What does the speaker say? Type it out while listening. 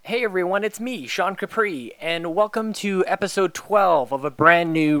Hey everyone, it's me, Sean Capri, and welcome to episode 12 of a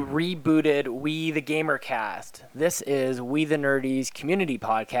brand new rebooted We the Gamer cast. This is We the Nerdies community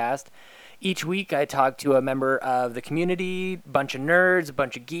podcast. Each week I talk to a member of the community, bunch of nerds, a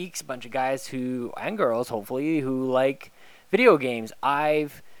bunch of geeks, a bunch of guys who, and girls hopefully, who like video games.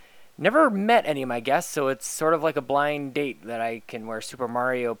 I've never met any of my guests, so it's sort of like a blind date that I can wear Super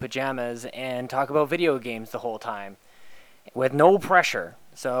Mario pajamas and talk about video games the whole time with no pressure.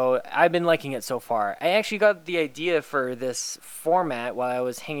 So I've been liking it so far. I actually got the idea for this format while I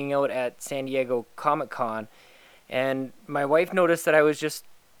was hanging out at San Diego Comic-Con, and my wife noticed that I was just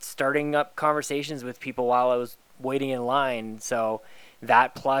starting up conversations with people while I was waiting in line. So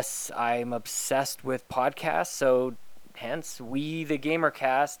that plus I'm obsessed with podcasts, so hence We the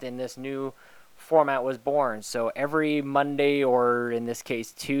Gamercast in this new format was born. So every Monday, or in this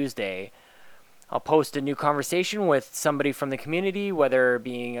case Tuesday, I'll post a new conversation with somebody from the community, whether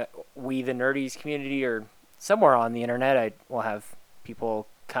being We the Nerdies community or somewhere on the internet. I will have people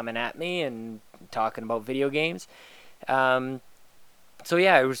coming at me and talking about video games. So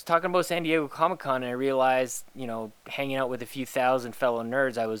yeah, I was talking about San Diego Comic-Con, and I realized, hanging out with a few thousand fellow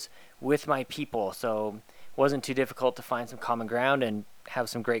nerds, I was with my people, so it wasn't too difficult to find some common ground and have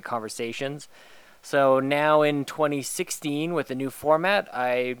some great conversations. So now in 2016, with the new format,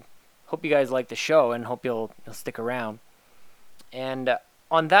 I hope you guys like the show and hope you'll stick around. And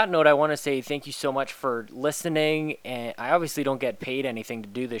on that note, I want to say thank you so much for listening. And I obviously don't get paid anything to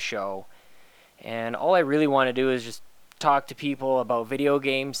do this show, and all I really want to do is just talk to people about video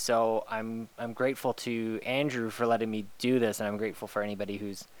games. So I'm grateful to Andrew for letting me do this, and I'm grateful for anybody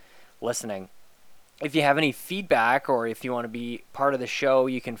who's listening. If you have any feedback or if you want to be part of the show,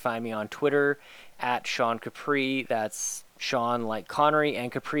 you can find me on Twitter at Sean Capri. That's Sean like Connery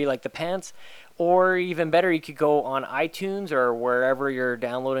and Capri like the pants. Or even better, you could go on iTunes or wherever you're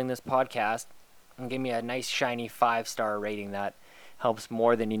downloading this podcast and give me a nice shiny 5-star rating. That helps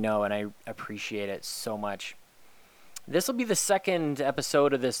more than you know, and I appreciate it so much. This will be the second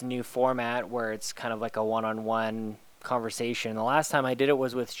episode of this new format where it's kind of like a one-on-one conversation. The last time I did it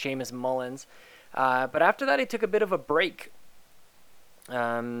was with Seamus Mullins. But after that, I took a bit of a break,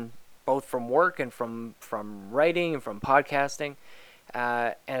 both from work and from writing and from podcasting.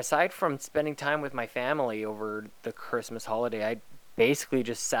 And aside from spending time with my family over the Christmas holiday, I basically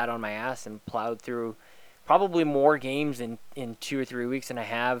just sat on my ass and plowed through probably more games in 2 or 3 weeks than I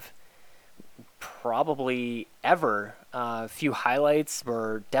have probably ever. A few highlights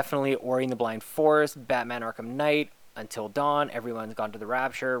were definitely Ori and the Blind Forest, Batman Arkham Knight, Until Dawn, Everyone's Gone to the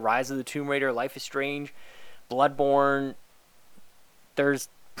Rapture, Rise of the Tomb Raider, Life is Strange, Bloodborne. There's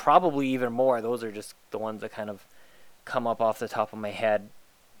probably even more. Those are just the ones that kind of come up off the top of my head.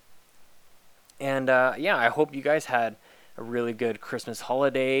 And I hope you guys had a really good Christmas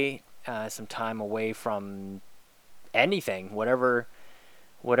holiday, some time away from anything, whatever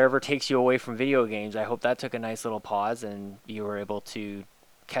takes you away from video games. I hope that took a nice little pause and you were able to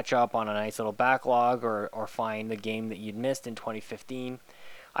catch up on a nice little backlog or find the game that you'd missed in 2015.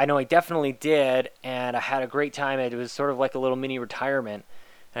 I know I definitely did, and I had a great time. It was sort of like a little mini retirement,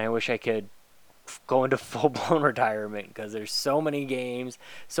 and I wish I could go into full-blown retirement because there's so many games,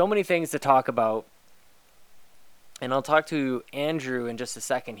 so many things to talk about. And I'll talk to Andrew in just a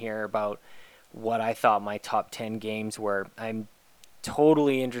second here about what I thought my top 10 games were. I'm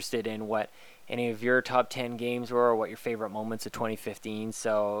totally interested in what any of your top 10 games were or what your favorite moments of 2015.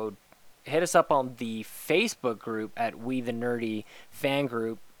 So hit us up on the Facebook group at We the Nerdy fan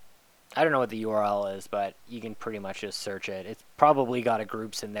group. I don't know what the URL is, but you can pretty much just search it. It's probably got a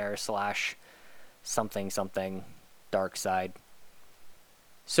groups in there / something dark side.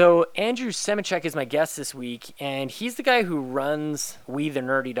 So Andrew Semichek is my guest this week, and he's the guy who runs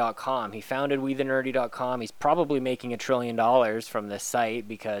WeTheNerdy.com. He founded WeTheNerdy.com. He's probably making $1 trillion from this site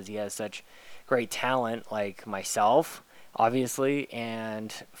because he has such great talent like myself, obviously,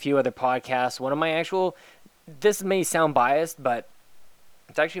 and a few other podcasts. One of my this may sound biased, but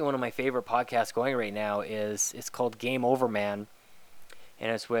it's actually one of my favorite podcasts going right now. It's called Game Over Man,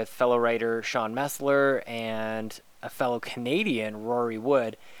 and it's with fellow writer Sean Messler and a fellow Canadian, Rory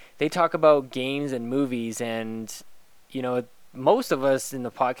Wood. They talk about games and movies, and most of us in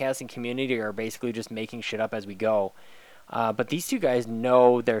the podcasting community are basically just making shit up as we go. But these two guys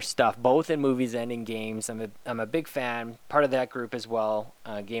know their stuff, both in movies and in games. I'm a big fan, part of that group as well,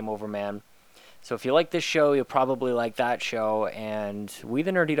 Game Over Man. So if you like this show, you'll probably like that show, and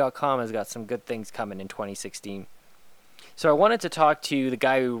WeTheNerdy.com has got some good things coming in 2016. So I wanted to talk to the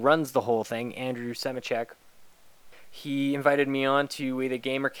guy who runs the whole thing, Andrew Semichek. He invited me on to We the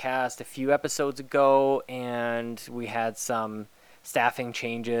Gamercast a few episodes ago, and we had some staffing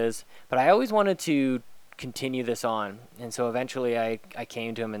changes. But I always wanted to continue this on. And so eventually I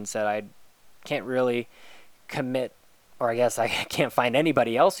came to him and said I can't really commit, or I guess I can't find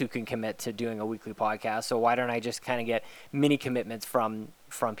anybody else who can commit to doing a weekly podcast. So why don't I just kind of get mini commitments from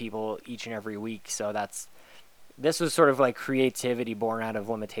people each and every week? So this was sort of like creativity born out of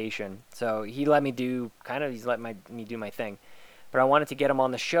limitation. So he let me do me do my thing. But I wanted to get him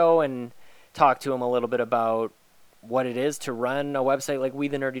on the show and talk to him a little bit about what it is to run a website like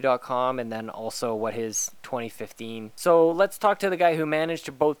WeTheNerdy.com, and then also what his 2015. So let's talk to the guy who managed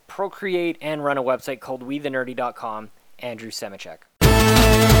to both procreate and run a website called WeTheNerdy.com, Andrew Semichek.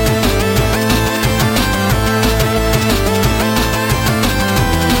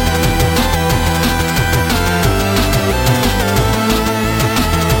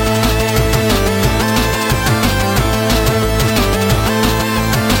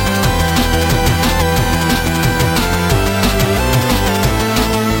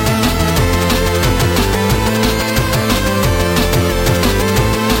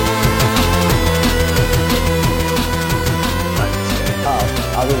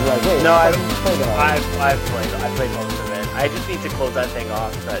 No, I've played most of it. I just need to close that thing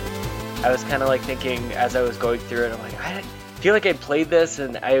off, but I was kind of like thinking as I was going through it, I'm like, I feel like I played this,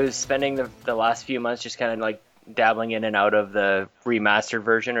 and I was spending the last few months just kind of like dabbling in and out of the remastered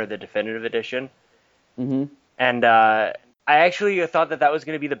version or the definitive edition. Mm-hmm. And I actually thought that was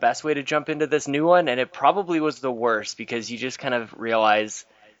going to be the best way to jump into this new one, and it probably was the worst because you just kind of realize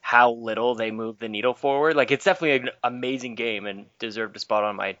how little they move the needle forward. Like, it's definitely an amazing game and deserved a spot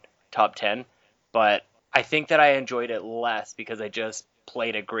on my top 10, but I think that I enjoyed it less because I just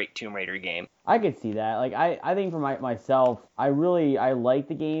played a great Tomb Raider game. I could see that. Like, I think for myself, I like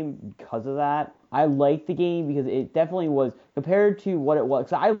the game because of that. I like the game because it definitely was, compared to what it was.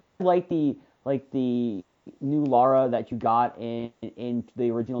 So I like the new Lara that you got in the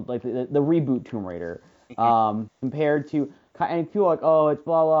original, like the reboot Tomb Raider. Compared to, and people are like, oh, it's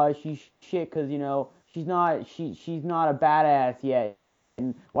blah blah, she's shit because she's not a badass yet.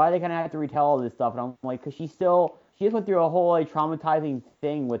 And why do they kind of have to retell all this stuff? And I'm like, because she just went through a whole like traumatizing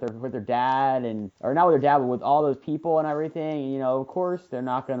thing with her dad, or not with her dad, but with all those people and everything. And of course, she's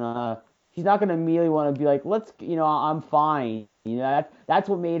not gonna immediately want to be like, I'm fine. That's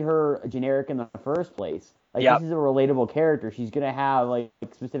what made her generic in the first place. Like, This is a relatable character. She's gonna have like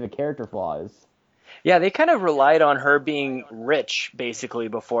specific character flaws. Yeah, they kind of relied on her being rich basically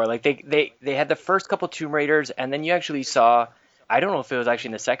before. Like they had the first couple Tomb Raiders, and then you actually saw, I don't know if it was actually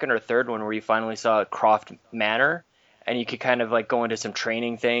in the second or third one where you finally saw Croft Manor, and you could kind of like go into some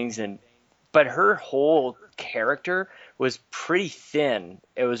training things, but her whole character was pretty thin.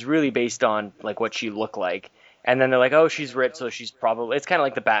 It was really based on like what she looked like. And then they're like, oh, she's rich, so it's kind of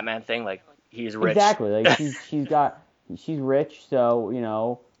like the Batman thing, like he's rich. Exactly. Like she's rich, so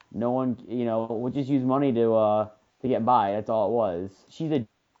no one, would just use money to get by. That's all it was. She's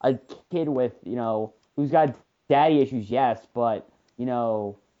a kid with, who's got daddy issues, yes, but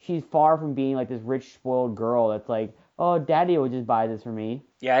she's far from being like this rich, spoiled girl that's like, oh, daddy would just buy this for me.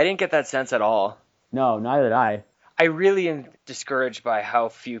 Yeah, I didn't get that sense at all. No, neither did I. I really am discouraged by how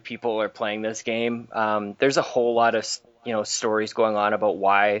few people are playing this game. There's a whole lot of stories going on about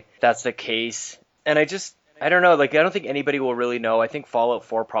why that's the case, and I don't know. Like, I don't think anybody will really know. I think Fallout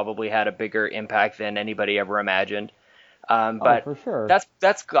 4 probably had a bigger impact than anybody ever imagined. But for sure.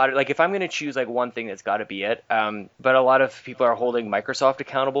 That's got it. Like, if I'm going to choose like one thing, that's got to be it. But a lot of people are holding Microsoft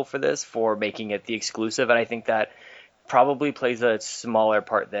accountable for this, for making it the exclusive, and I think that probably plays a smaller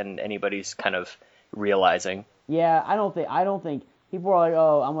part than anybody's kind of realizing. Yeah, I don't think people are like,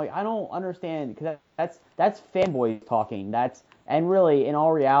 oh, I'm like, I don't understand, because that's fanboys talking. And really, in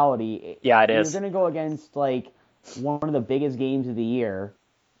all reality, yeah, it is. You're gonna go against like one of the biggest games of the year.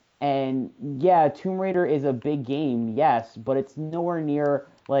 And yeah, Tomb Raider is a big game, yes, but it's nowhere near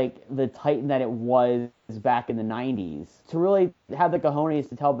like the titan that it was back in the 90s. To really have the cojones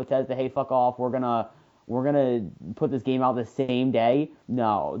to tell Bethesda, hey, fuck off, we're gonna put this game out the same day.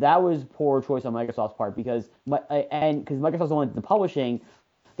 No, that was poor choice on Microsoft's part, because Microsoft's the one that's the publishing.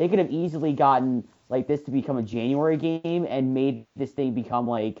 They could have easily gotten like this to become a January game and made this thing become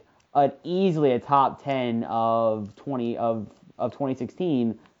like easily a top 10 of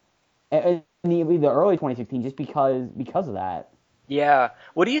 2016. And the early 2016, just because of that. Yeah.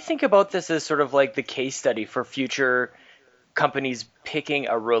 What do you think about this as sort of like the case study for future companies picking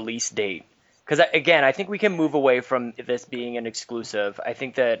a release date? Because, again, I think we can move away from this being an exclusive. I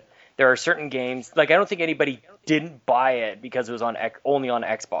think that there are certain games, like I don't think anybody didn't buy it because it was only on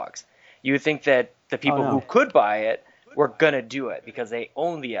Xbox. You would think that the people who could buy it were going to do it because they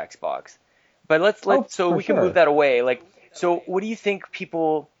own the Xbox. But we can move that away. Like, So what do you think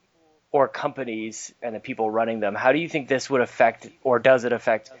people or companies and the people running them, how do you think this would affect, or does it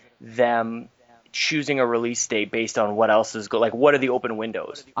affect them choosing a release date based on what else is like what are the open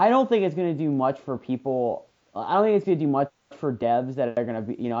windows? I don't think it's going to do much for people. I don't think it's going to do much for devs that are going to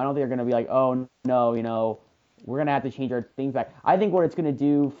be, I don't think they're going to be like, oh no, we're going to have to change our things back. I think what it's going to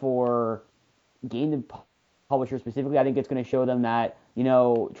do for game publishers specifically, I think it's going to show them that,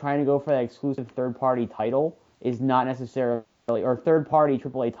 trying to go for that exclusive third-party title is not necessarily, or third-party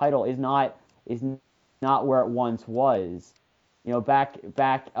AAA title is not where it once was. Back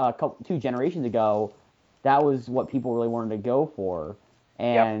a couple 2 generations ago, that was what people really wanted to go for,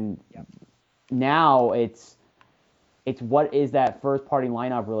 and Yep. now it's what is that first party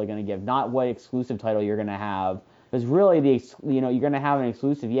lineup really going to give, not what exclusive title you're going to have. Because really, you're going to have an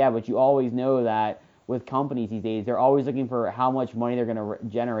exclusive, yeah, but you always know that with companies these days, they're always looking for how much money they're going to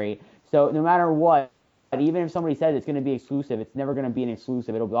generate. So no matter what, even if somebody says it's going to be exclusive, it's never going to be an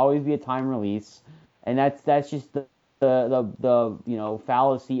exclusive. It'll always be a time release, and that's just the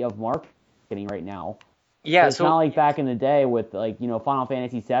fallacy of marketing right now. Yeah, It's not so like back in the day with Final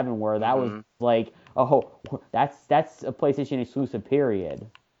Fantasy VII where that was mhm. like, oh, that's a PlayStation exclusive period.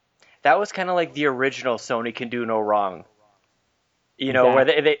 That was kind of like the original Sony can do no wrong. Where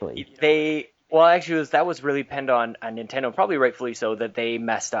Exactly. they well, actually, that was really pinned on Nintendo, probably rightfully so, that they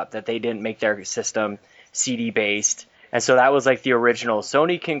messed up, that they didn't make their system CD based, and so that was like the original.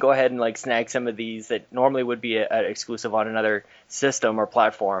 Sony can go ahead and like snag some of these that normally would be a exclusive on another system or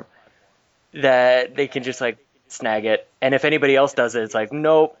platform, that they can just like snag it, and if anybody else does it, it's like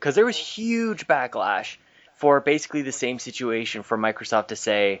nope, because there was huge backlash for basically the same situation for Microsoft to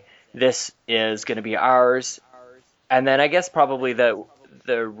say this is going to be ours. And then I guess probably the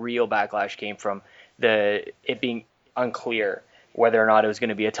real backlash came from the it being unclear whether or not it was going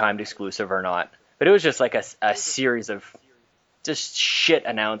to be a timed exclusive or not. But it was just like a series of just shit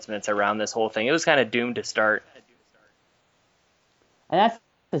announcements around this whole thing. It was kind of doomed to start. And that's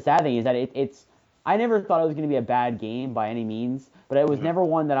the sad thing is that it's. I never thought it was going to be a bad game by any means, but it was Mhm. never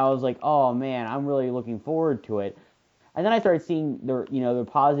one that I was like, oh man, I'm really looking forward to it. And then I started seeing the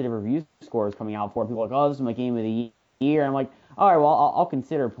positive review scores coming out for it. People were like, oh, this is my game of the year. And I'm like, all right, well, I'll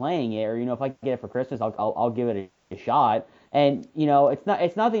consider playing it, or if I get it for Christmas, I'll give it a shot. And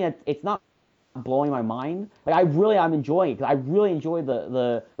it's not blowing my mind. Like I'm enjoying it because I really enjoyed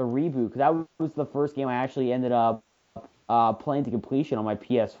the reboot because that was the first game I actually ended up playing to completion on my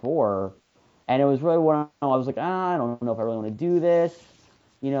PS4, and it was really one I was like, I don't know if I really want to do this,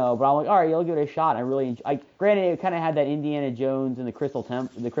 but I'm like, all right, I'll give it a shot. I really, granted, it kind of had that Indiana Jones and the Crystal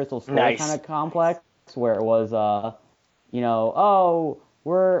Skull kind Nice. of complex where it was, oh,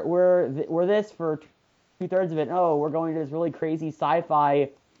 we're this for 2/3 of it. Oh, we're going to this really crazy sci-fi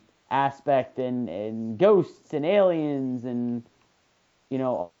aspect and ghosts and aliens and you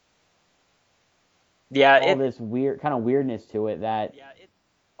know Yeah, all this weird kind of weirdness to it that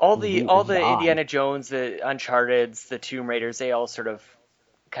all is just the odd. Indiana Jones, the Uncharted's, the Tomb Raiders, they all sort of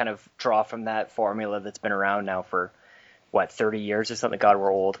kind of draw from that formula that's been around now for what 30 years or something. God,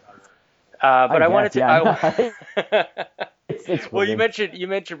 we're old. I But I wanted guess, to. yeah. It's Well, you weird.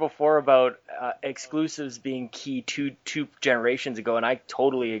 mentioned before about exclusives being key two generations ago, and I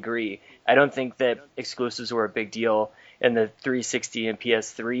totally agree. I don't think that exclusives were a big deal in the 360 and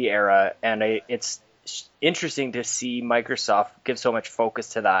PS3 era, and it's interesting to see Microsoft give so much focus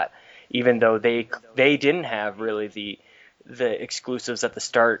to that, even though they didn't have really the exclusives at the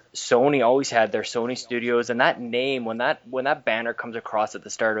start. Sony always had their Sony Studios, and that name when that banner comes across at the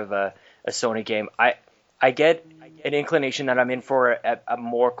start of a Sony game, I get an inclination that I'm in for a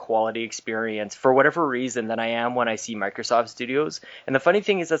more quality experience for whatever reason than I am when I see Microsoft Studios. And the funny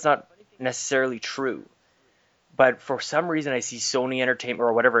thing is that's not necessarily true. But for some reason I see Sony Entertainment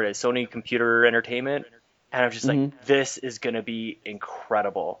or whatever it is, Sony Computer Entertainment, and I'm just like, Hmm. this is going to be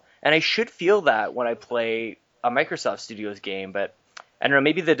incredible. And I should feel that when I play a Microsoft Studios game, but I don't know,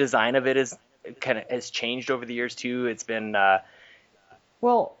 maybe the design of it is kind of has changed over the years too. It's been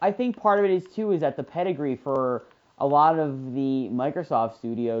Well, I think part of it is too is that the pedigree for a lot of the Microsoft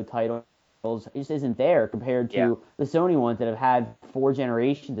Studio titles just isn't there compared yeah. to the Sony ones that have had 4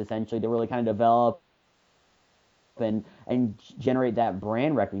 generations essentially to really kind of develop and generate that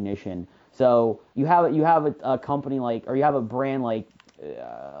brand recognition. So you have a company like, or you have a brand like,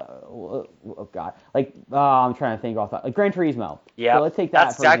 oh god, like, I'm trying to think off that, like Gran Turismo. So Yeah, let's take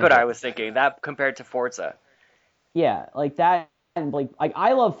that's that for exactly what I example. was thinking. That compared to Forza. Yeah, like that, and like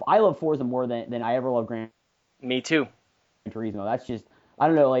I love Forza more than I ever loved Gran Me too. Turismo. That's just, I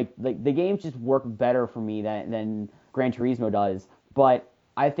don't know, like the games just work better for me than Gran Turismo does. But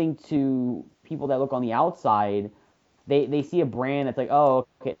I think to people that look on the outside, they see a brand that's like, oh,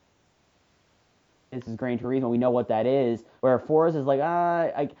 okay, this is Gran Turismo. We know what that is. Where Forza is like,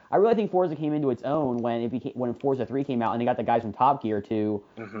 I really think Forza came into its own when Forza 3 came out, and they got the guys from Top Gear to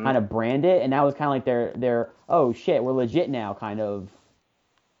Hmm. kind of brand it, and that was kind of like their oh shit, we're legit now kind of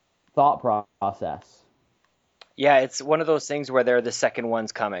thought process. Yeah, it's one of those things where they're the second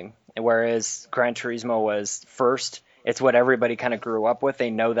ones coming, whereas Gran Turismo was first. It's what everybody kind of grew up with. They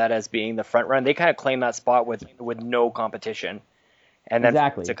know that as being the front run. They kind of claim that spot with no competition. And then Forza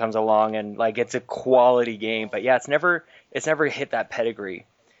Exactly. comes along and like it's a quality game, but yeah, it's never hit that pedigree.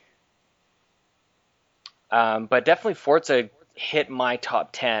 But definitely Forza hit my top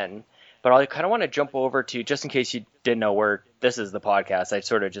 10. But I kind of want to jump over to, just in case you didn't know where this is the podcast. I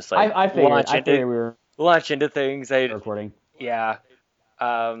sort of just like I figured we were launch into things. recording. Yeah.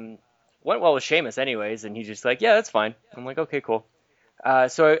 Um, Went well with Seamus anyways, and he's just like, yeah, that's fine. I'm like, okay, cool.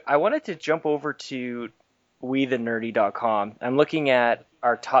 So I wanted to jump over to WeTheNerdy.com. I'm looking at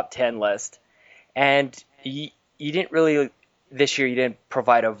our top 10 list, and you didn't really, this year, you didn't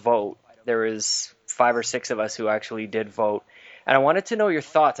provide a vote. There was 5 or 6 of us who actually did vote. And I wanted to know your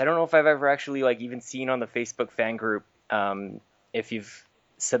thoughts. I don't know if I've ever actually like even seen on the Facebook fan group if you've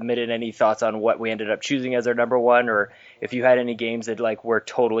submitted any thoughts on what we ended up choosing as our number one, or if you had any games that like were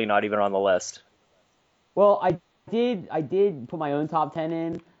totally not even on the list. Well, I did put my own top 10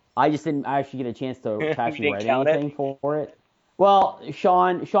 in. I just didn't actually get a chance to You actually didn't write count it? anything for it. Well,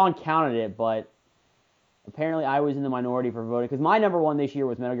 Sean counted it, but apparently I was in the minority for voting because my number one this year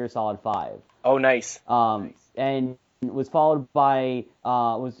was Metal Gear Solid 5. Oh, nice. And it was followed by it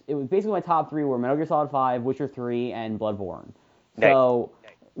was basically my top three were Metal Gear Solid 5, Witcher 3, and Bloodborne. Nice. So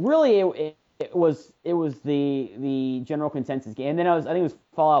really, it was the general consensus game. And then I think it was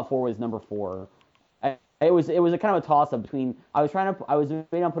Fallout 4 was number four. It was a kind of a toss up between I was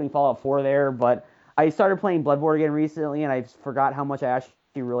debating on putting Fallout 4 there, but I started playing Bloodborne again recently, and I forgot how much I actually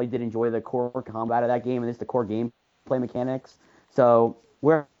really did enjoy the core combat of that game and just the core gameplay mechanics. So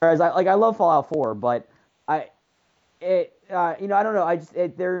whereas I love Fallout 4, but I I don't know.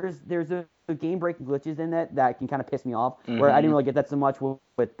 There's a game breaking glitches in that can kind of piss me off. Where I didn't Hmm. really get that so much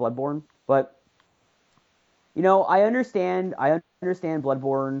with Bloodborne, but I understand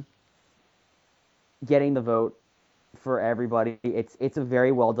Bloodborne getting the vote for everybody. It's a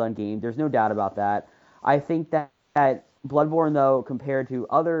very well done game. There's no doubt about that. I think that Bloodborne though compared to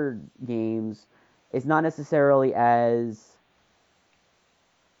other games is not necessarily as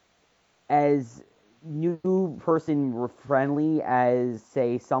new person friendly as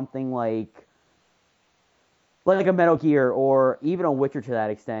say something like a Metal Gear or even a Witcher to that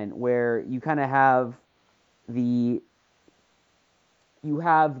extent, where the you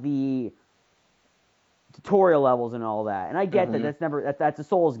have the tutorial levels and all that. And I get that Hmm. that's a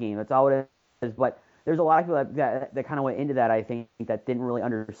Souls game. That's all it is. But there's a lot of people that kind of went into that. I think that didn't really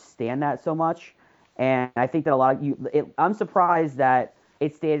understand that so much. And I think that a lot of I'm surprised that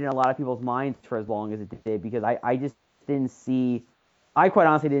it stayed in a lot of people's minds for as long as it did because I just didn't see. I quite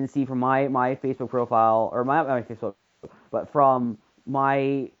honestly didn't see from my Facebook profile or my Facebook, but from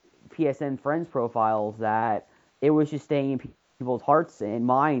my PSN friends profiles that it was just staying in people's hearts and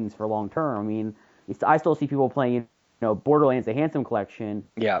minds for long term. I mean, I still see people playing, Borderlands: The Handsome Collection,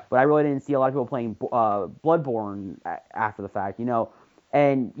 Yeah. but I really didn't see a lot of people playing Bloodborne after the fact.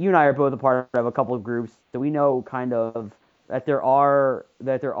 And you and I are both a part of a couple of groups, so we know kind of that there are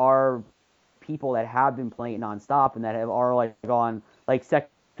people that have been playing it nonstop and that are like on like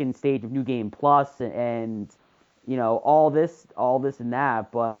second stage of New Game Plus and all this and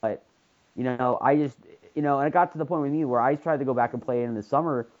that. But I just and it got to the point with me where I tried to go back and play it in the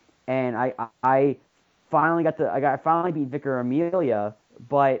summer, and I finally beat Vicar Amelia,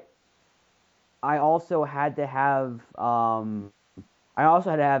 but I also had to have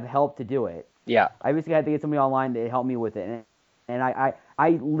help to do it. Yeah. I basically had to get somebody online to help me with it, and I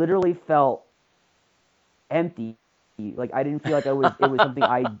literally felt empty. Like I didn't feel like it was something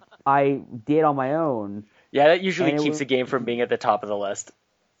I did on my own, Yeah, that usually and it keeps was a game from being at the top of the list.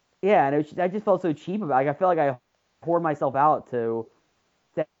 yeah, and I just felt so cheap about it. Like I felt like I poured myself out to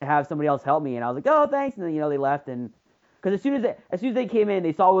have somebody else help me, and I was like, oh thanks, and then they left, and because as soon as they came in,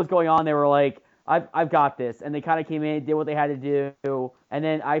 they saw what was going on, they were like, I've got this, and they kind of came in, did what they had to do, and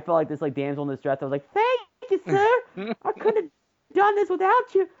then I felt like this like damsel in distress. I was like, thank you, sir. I couldn't have done this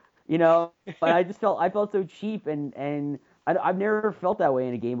without you, But I felt so cheap, and I've never felt that way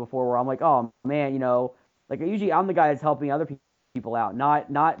in a game before, where I'm like, oh man, like usually I'm the guy that's helping other people out, not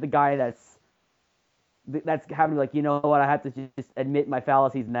the guy that's having to be like, you know what, I have to just admit my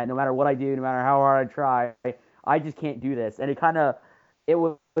fallacies and that no matter what I do, no matter how hard I try, I just can't do this. And it kind of it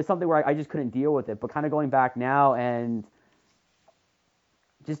was something where I just couldn't deal with it. But kind of going back now and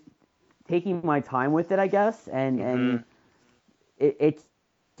just taking my time with it, I guess, and Hmm. it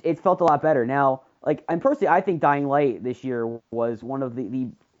it felt a lot better. Now, like, and personally, I think Dying Light this year was one of the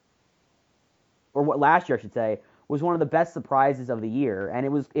or what last year I should say was one of the best surprises of the year, and it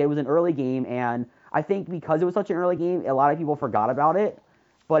was an early game, and I think because it was such an early game, a lot of people forgot about it,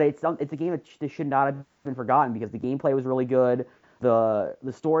 but it's a game that should not have been forgotten because the gameplay was really good, the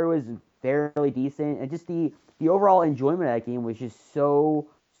story was fairly decent, and just the overall enjoyment of that game was just so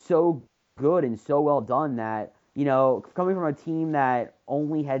good and so well done that coming from a team that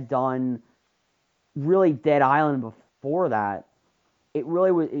only had done really Dead Island before that, it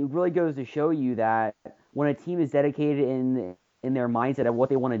really goes to show you that when a team is dedicated in their mindset of what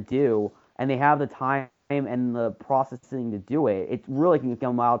they want to do and they have the time and the processing to do it, it really can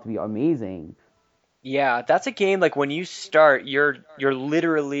come out to be amazing. Yeah, that's a game like when you start, you're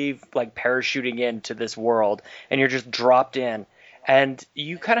literally like parachuting into this world and you're just dropped in and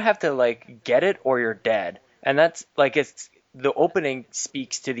you kind of have to like get it or you're dead. And that's like it's the opening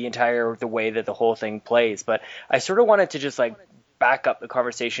speaks to the way that the whole thing plays, but I sort of wanted to just like back up the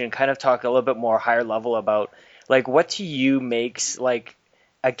conversation and kind of talk a little bit more higher level about like what to you makes like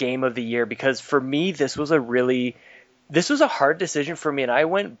a game of the year because for me this was a hard decision for me, and I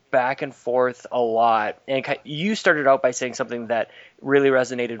went back and forth a lot. And you started out by saying something that really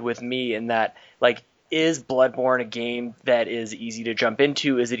resonated with me, in that, like, is Bloodborne a game that is easy to jump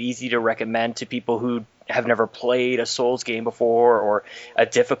into? Is it easy to recommend to people who have never played a Souls game before or a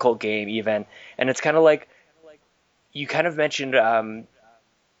difficult game, even? And it's kind of like you kind of mentioned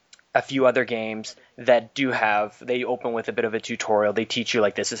a few other games that they open with a bit of a tutorial. They teach you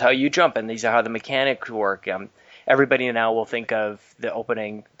like this is how you jump and these are how the mechanics work. Everybody now will think of the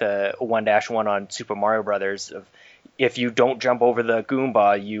 1-1 on Super Mario Brothers of if you don't jump over the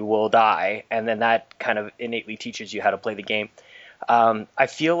Goomba, you will die, and then that kind of innately teaches you how to play the game. I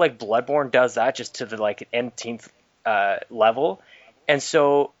feel like Bloodborne does that just to the like th level, and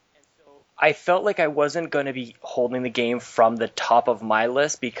so I felt like I wasn't going to be holding the game from the top of my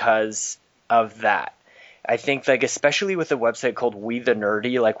list because of that. I think like especially with a website called We the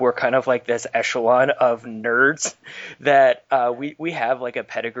Nerdy, like we're kind of like this echelon of nerds that we have like a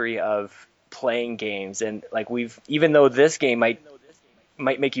pedigree of playing games and like we've even though this game might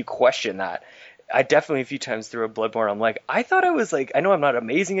make you question that. I definitely a few times through a Bloodborne I'm like I thought I was like I know I'm not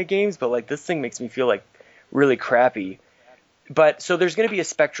amazing at games but like this thing makes me feel like really crappy. But so there's going to be a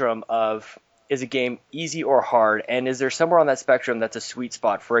spectrum of is a game easy or hard, and is there somewhere on that spectrum that's a sweet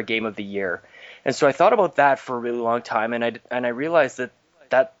spot for a game of the year? And so I thought about that for a really long time, and I realized that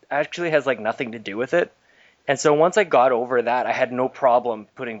that actually has like nothing to do with it. And so once I got over that, I had no problem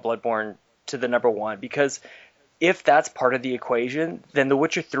putting Bloodborne to the number one because if that's part of the equation, then The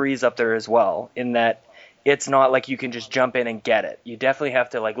Witcher 3 is up there as well, in that it's not like you can just jump in and get it. You definitely have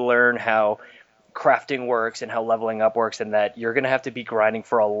to like learn how crafting works and how leveling up works, and that you're going to have to be grinding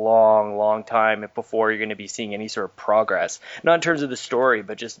for a long, long time before you're going to be seeing any sort of progress. Not in terms of the story,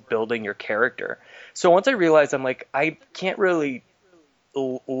 but just building your character. So once I realized, I'm like, I can't really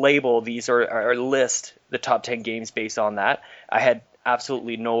label these or list the top 10 games based on that. I had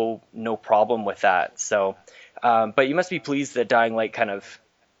absolutely no problem with that. So, but you must be pleased that Dying Light kind of,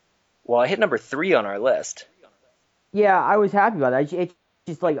 well, I hit number three on our list. Yeah, I was happy about that. It's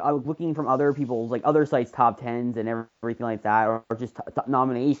just like I was looking from other people's like other sites top tens and everything like that, or just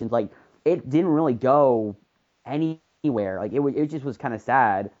nominations. Like it didn't really go anywhere. Like it just was kind of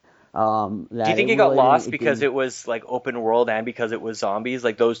sad Do you that it think it got really didn't. lost It because didn't. it was like open world and because it was zombies?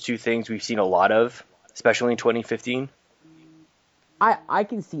 Like those two things we've seen a lot of, especially in 2015. I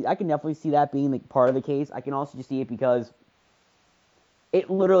can definitely see that being like part of the case. I can also just see it because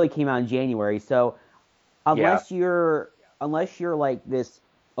it literally came out in January. So Yeah. unless you're like this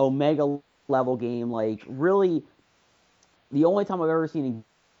Omega level game, like really the only time I've ever seen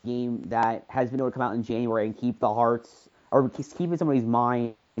a game that has been able to come out in January and keep the hearts or keep in somebody's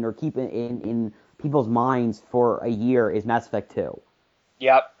mind or keep it in people's minds for a year is Mass Effect 2.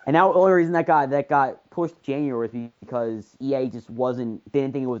 Yep. And now the only reason that got pushed to January was because EA just didn't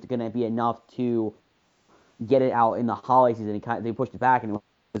think it was going to be enough to get it out in the holiday season. They pushed it back, and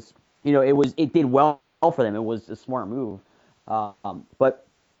it was it did well for them. It was a smart move. But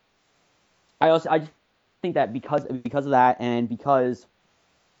I just think that because of that, and because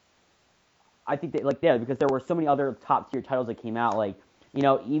I think that because there were so many other top tier titles that came out, like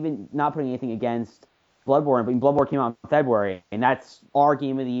even not putting anything against Bloodborne, but Bloodborne came out in February, and that's our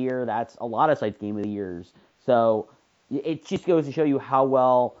game of the year. That's a lot of sites' game of the years. So it just goes to show you how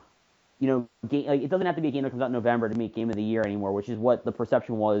well it doesn't have to be a game that comes out in November to make Game of the Year anymore, which is what the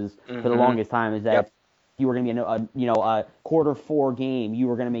perception was for the Mm-hmm. longest time. Is that Yep. if you were going to be a quarter 4 game, you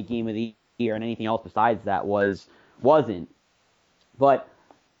were going to make Game of the Year, and anything else besides that wasn't. But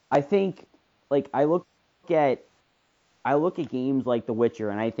I think like at I look at games like The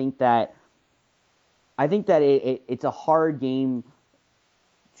Witcher, and I think that it's a hard game.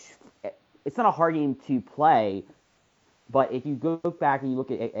 It's not a hard game to play, but if you go back and you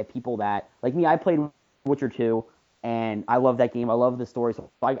look at people that, like me, I played Witcher 2, and I love that game. I love the story, so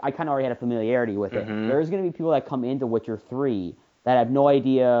I kind of already had a familiarity with it. Mm-hmm. There's going to be people that come into Witcher 3 that have no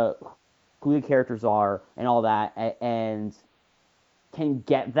idea who the characters are and all that, and can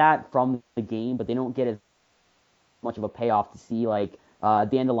get that from the game, but they don't get as much of a payoff to see, like,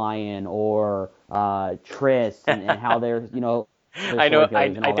 Dandelion or Triss and how they're, their I know. story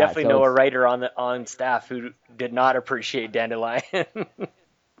goes and I all that. definitely So know a it's, writer on staff who did not appreciate Dandelion.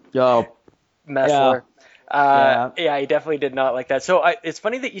 yo, Messler. Yeah. Yeah, he definitely did not like that. So it's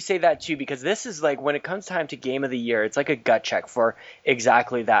funny that you say that too, because this is like when it comes time to Game of the Year, it's like a gut check for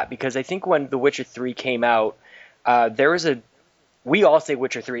exactly that. Because I think when The Witcher 3 came out, there was we all say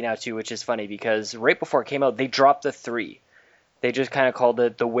Witcher 3 now too, which is funny because right before it came out, they dropped the 3. They just kind of called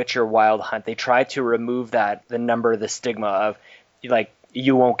it The Witcher Wild Hunt. They tried to remove the stigma of, like,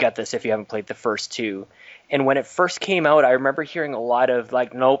 you won't get this if you haven't played the first 2. And when it first came out, I remember hearing a lot of,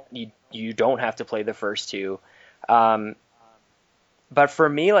 like, nope, you don't have to play the first 2. But for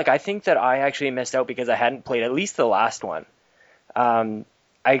me, like, I think that I actually missed out because I hadn't played at least the last one. I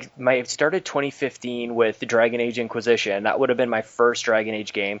started 2015 with Dragon Age Inquisition. That would have been my first Dragon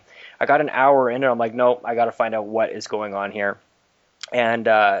Age game. I got an hour in and I'm like, nope, I got to find out what is going on here. And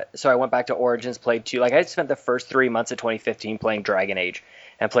so I went back to Origins, played 2. Like, I spent the first 3 months of 2015 playing Dragon Age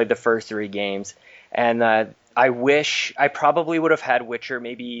and played the first 3 games. And I wish I probably would have had Witcher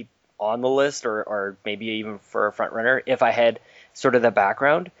maybe on the list or maybe even for a front runner if I had sort of the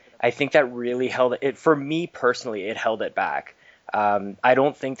background. I think that really held it, for me personally, it held it back. I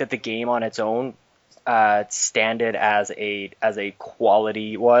don't think that the game on its own standed as a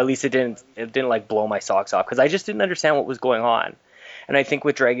quality. Well, at least it didn't like blow my socks off because I just didn't understand what was going on. And I think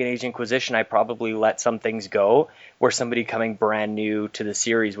with Dragon Age Inquisition, I probably let some things go where somebody coming brand new to the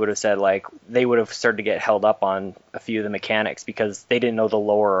series would have said, like, they would have started to get held up on a few of the mechanics because they didn't know the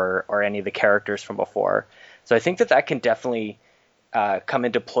lore or any of the characters from before. So I think that can definitely come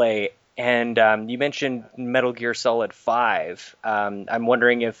into play. And you mentioned Metal Gear Solid 5. I'm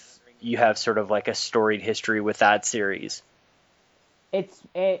wondering if you have sort of like a storied history with that series.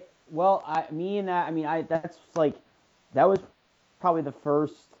 Well, that's like, that was probably the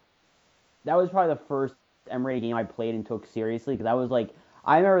first M-rated game I played and took seriously, because I was like,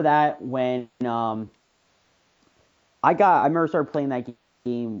 I remember that when I remember started playing that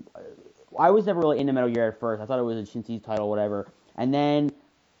game. I was never really into Metal Gear at first. I thought it was a Shinsega's title, whatever. And then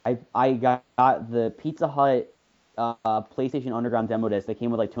I got the Pizza Hut PlayStation Underground demo disc that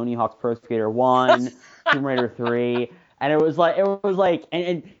came with, like, Tony Hawk's Pro Skater 1, Tomb Raider 3, and it was like,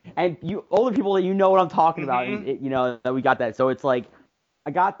 and you older people, that know what I'm talking about, and that we got that. So it's like,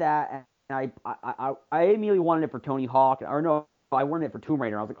 I got that, and I immediately wanted it for Tony Hawk, or no, I wanted it for Tomb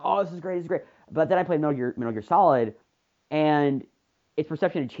Raider. I was like, oh, this is great. But then I played Metal Gear Solid, and its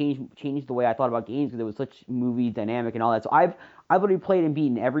perception had changed the way I thought about games, because it was such movie dynamic and all that. So I've literally played and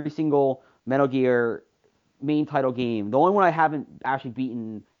beaten every single Metal Gear main title game. The only one I haven't actually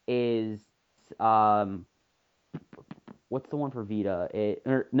beaten is what's the one for Vita?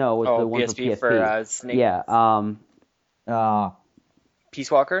 The one PSP for PSP. For Snake. Yeah.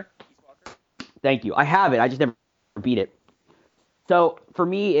 Peace Walker. Thank you. I have it. I just never beat it. So for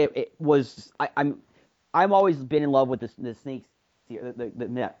me, it was I'm always been in love with the Snake, the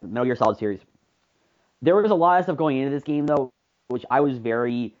Metal Gear Solid series. There was a lot of stuff going into this game, though, which I was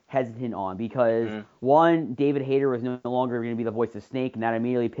very hesitant on, because one, David Hayter was no longer going to be the voice of Snake, and that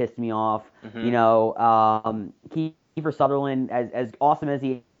immediately pissed me off. Kiefer Sutherland, as awesome as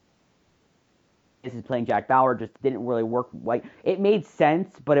he is playing Jack Bauer, just didn't really work. Like, it made sense,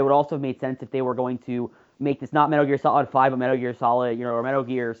 but it would also have made sense if they were going to make this not Metal Gear Solid 5, but Metal Gear Solid, or Metal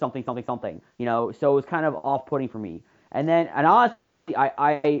Gear something. So it was kind of off-putting for me. And honestly,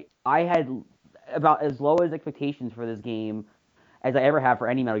 I had about as low as expectations for this game as I ever have for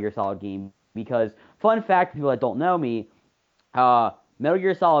any Metal Gear Solid game, because, fun fact, people that don't know me, Metal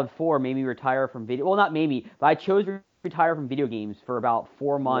Gear Solid 4 made me retire from video. Well, not made me, but I chose to retire from video games for about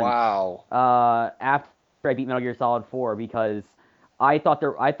 4 months. Wow. After I beat Metal Gear Solid 4, because I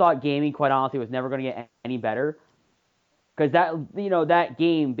thought gaming, quite honestly, was never going to get any better, because that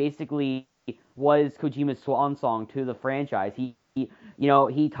game basically was Kojima's swan song to the franchise. He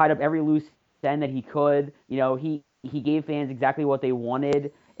he tied up every loose end that he could. He gave fans exactly what they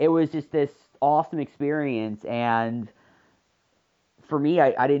wanted. It was just this awesome experience, and for me,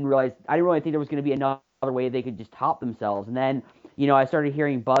 I didn't really think there was going to be another way they could just top themselves. And then, I started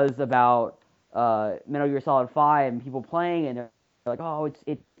hearing buzz about Metal Gear Solid 5 and people playing, and they're like, oh,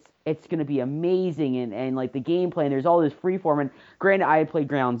 it's going to be amazing, and like the gameplay, and there's all this freeform. And granted, I had played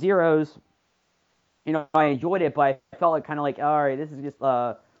Ground Zeroes, I enjoyed it, but I felt like kind of like, all right, this is just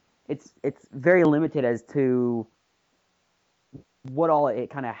it's very limited as to what all it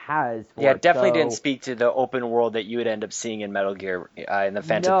kind of has. Yeah, it definitely didn't speak to the open world that you would end up seeing in Metal Gear in the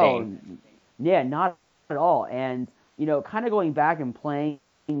Phantom Pain. Yeah, not at all. And kind of going back and playing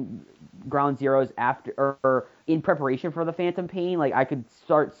Ground Zeroes after or in preparation for the Phantom Pain, like I could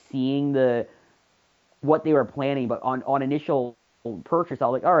start seeing what they were planning. But on initial purchase, I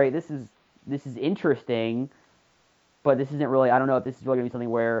was like, all right, this is interesting, but this isn't really. I don't know if this is really gonna be something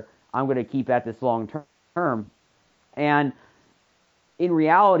where I'm gonna keep at this long term. And in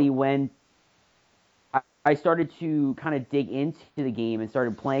reality, when I started to kind of dig into the game and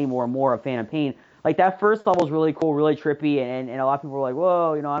started playing more and more of Phantom Pain, like that first level was really cool, really trippy, and a lot of people were like,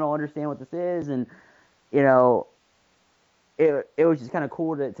 whoa, I don't understand what this is, and it was just kind of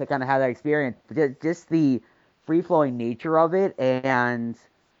cool to kind of have that experience, but just the free-flowing nature of it, and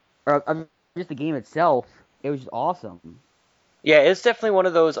just the game itself, it was just awesome. Yeah, it's definitely one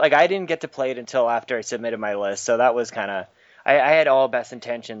of those, like I didn't get to play it until after I submitted my list, so that was kind of, I had all best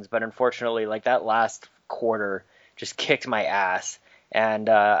intentions, but unfortunately, like that last quarter just kicked my ass. And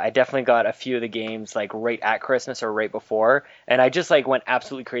I definitely got a few of the games like right at Christmas or right before, and I just like went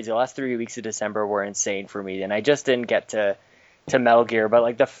absolutely crazy. The last 3 weeks of December were insane for me, and I just didn't get to Metal Gear. But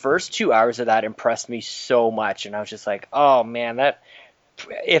like the first 2 hours of that impressed me so much, and I was just like, oh man, that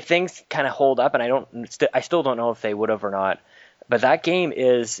if things kind of hold up, and I still don't know if they would have or not. But that game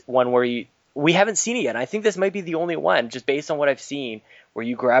is one where we haven't seen it yet. And I think this might be the only one, just based on what I've seen, where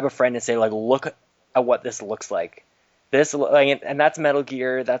you grab a friend and say, like, look at what this looks like. And that's Metal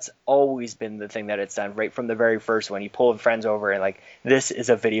Gear. That's always been the thing that it's done right from the very first one. You pull friends over and like, this is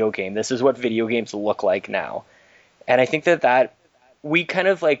a video game. This is what video games look like now. And I think that we kind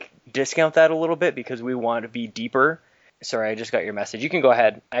of like discount that a little bit because we want to be deeper. Sorry, I just got your message. You can go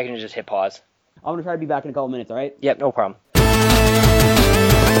ahead. I can just hit pause. I'm going to try to be back in a couple minutes, all right? Yep, no problem.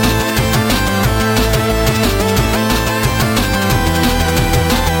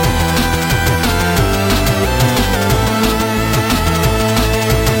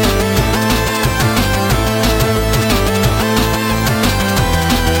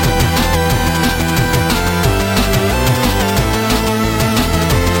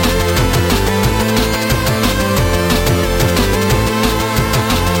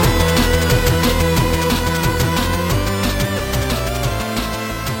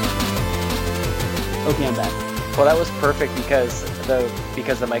 Okay, I'm back. Well, that was perfect because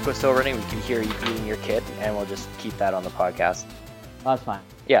the mic was still running. We could hear you eating your kid, and we'll just keep that on the podcast. That's fine.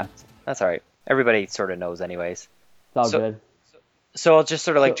 Yeah, that's all right. Everybody sort of knows anyways. It's all good. So I'll just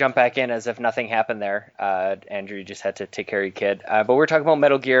sort of like jump back in as if nothing happened there. Andrew, you just had to take care of your kid. But we're talking about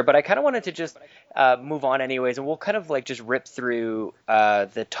Metal Gear, but I kind of wanted to just move on anyways, and we'll kind of like just rip through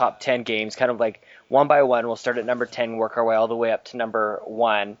the top 10 games, kind of like one by one. We'll start at number 10, work our way all the way up to number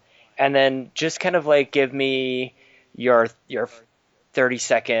 1. And then just kind of like give me your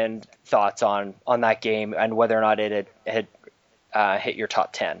 30-second thoughts on that game and whether or not it had hit your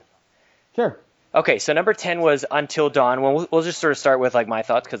top 10. Sure. Okay, so number 10 was Until Dawn. Well, we'll just sort of start with like my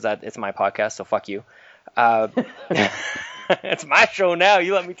thoughts because it's my podcast, so fuck you. It's my show now.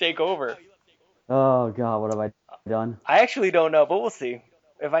 You let me take over. Oh God, what have I done? I actually don't know, but we'll see.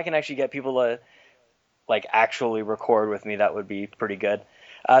 If I can actually get people to like actually record with me, that would be pretty good.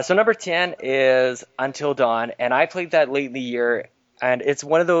 So number 10 is Until Dawn, and I played that late in the year, and it's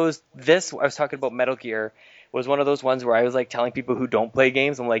one of those, I was talking about Metal Gear, was one of those ones where I was like telling people who don't play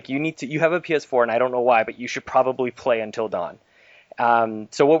games, I'm like, you have a PS4, and I don't know why, but you should probably play Until Dawn.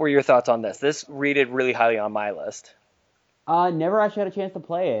 So what were your thoughts on this? This rated really highly on my list. Never actually had a chance to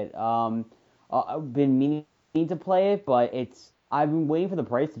play it. I've been meaning to play it, but I've been waiting for the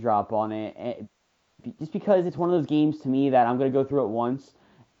price to drop on it, just because it's one of those games to me that I'm going to go through it once.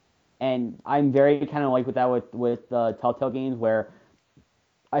 And I'm very kind of like with that with Telltale games where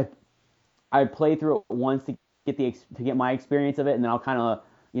I play through it once to get my experience of it, and then I'll kind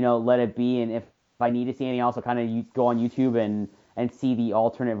of let it be. And if I need to see anything else, I'll kind of go on YouTube and see the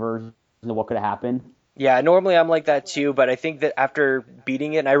alternate version of what could have happened. Yeah, normally I'm like that too, but I think that after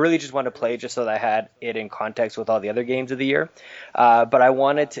beating it, and I really just wanted to play just so that I had it in context with all the other games of the year. But I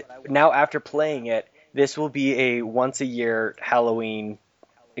wanted to now after playing it, this will be a once a year Halloween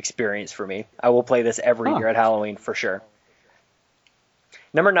experience for me. I will play this every Huh. year at Halloween for sure.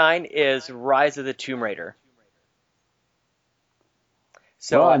 Number 9 is Rise of the Tomb Raider. Well,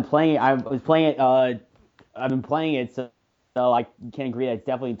 So I was playing it. I've been playing it, so I can agree that it's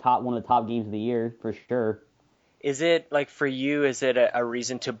definitely one of the top games of the year for sure. is it like for you? Is it a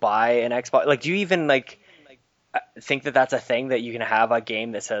reason to buy an Xbox? Like, do you even like think that that's a thing that you can have a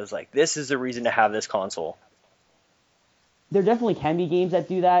game that says like this is the reason to have this console? There definitely can be games that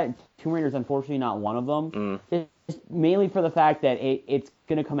do that. Tomb Raider is unfortunately not one of them. Mm. It's mainly for the fact that it's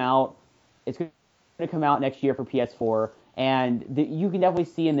going to come out. It's going to come out next year for PS4, and you can definitely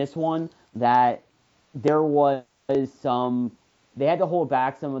see in this one that there was some. They had to hold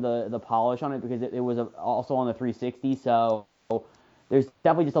back some of the polish on it because it was also on the 360. So there's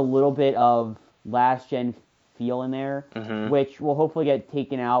definitely just a little bit of last gen feel in there, Hmm. which will hopefully get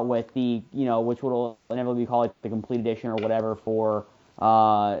taken out with which will inevitably call it the complete edition or whatever for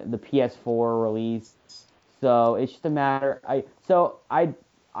the PS4 release. So it's just a matter.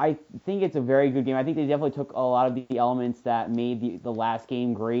 I think it's a very good game. I think they definitely took a lot of the elements that made the last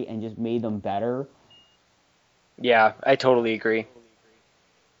game great and just made them better. Yeah, I totally agree.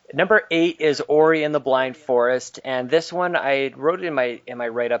 Number 8 is Ori and the Blind Forest, and this one I wrote in my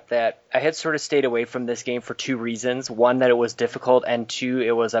write up that I had sort of stayed away from this game for two reasons. One, that it was difficult, and two,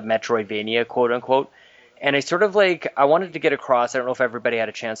 it was a Metroidvania, quote unquote. And I sort of like I wanted to get across. I don't know if everybody had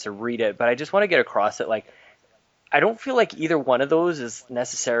a chance to read it, but I just want to get across that like I don't feel like either one of those is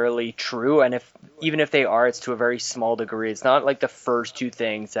necessarily true, and if even if they are, it's to a very small degree. It's not like the first two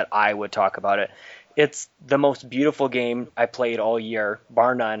things that I would talk about it. It's the most beautiful game I played all year,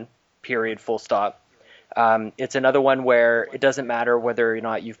 bar none. Period. Full stop. It's another one where it doesn't matter whether or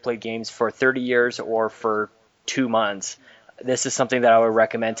not you've played games for 30 years or for 2 months. This is something that I would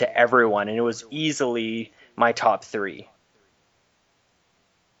recommend to everyone, and it was easily my top three.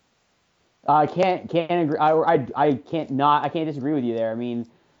 I can't agree. I can't disagree with you there. I mean,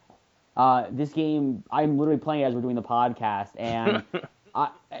 this game I'm literally playing as we're doing the podcast, and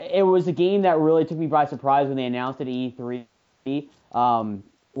it was a game that really took me by surprise when they announced it at E3. What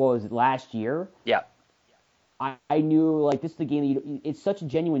was it, last year? Yeah. I knew like this is the game that it's such a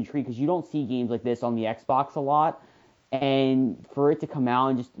genuine treat because you don't see games like this on the Xbox a lot, and for it to come out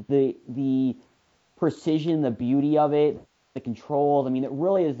and just the precision, the beauty of it, the controls. I mean, it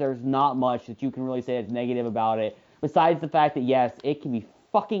really is. There's not much that you can really say that's negative about it, besides the fact that yes, it can be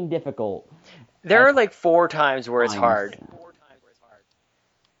fucking difficult There at are like four times where it's times. hard.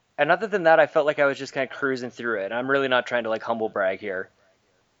 And other than that, I felt like I was just kind of cruising through it. I'm really not trying to like humble brag here.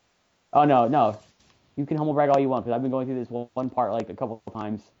 Oh no, no, you can humble brag all you want because I've been going through this one part like a couple of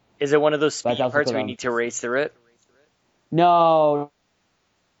times. Is it one of those But that's speed also parts because where you need to race through it? no,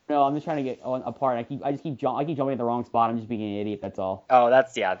 no, I'm just trying to get apart. I keep jumping at the wrong spot. I'm just being an idiot. That's all. Oh,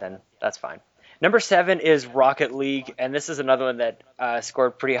 then that's fine. Number 7 is Rocket League, and this is another one that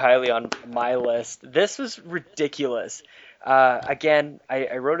scored pretty highly on my list. This was ridiculous. Again,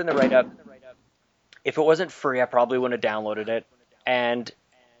 I wrote in the write up, if it wasn't free, I probably wouldn't have downloaded it. And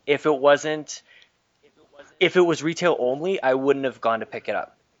if it wasn't, if it was retail only, I wouldn't have gone to pick it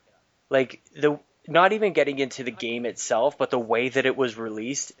up. Like the not even getting into the game itself, but the way that it was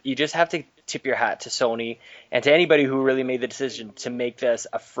released, you just have to tip your hat to Sony and to anybody who really made the decision to make this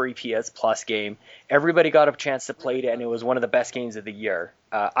a free PS Plus game. Everybody got a chance to play it, and it was one of the best games of the year.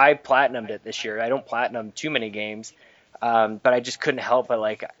 I platinumed it this year. I don't platinum too many games, but I just couldn't help but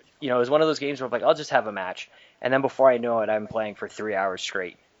like, it was one of those games where I'm like, I'll just have a match, and then before I know it, I'm playing for 3 hours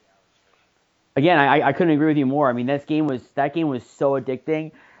straight. Again, I couldn't agree with you more. I mean, that game was so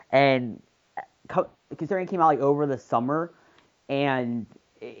addicting, and considering it came out like over the summer, and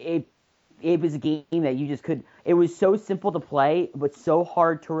it was a game that you just could. It was so simple to play, but so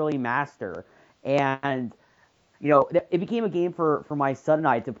hard to really master. And it became a game for my son and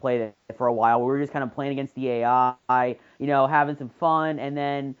I to play for a while. We were just kind of playing against the AI, having some fun, and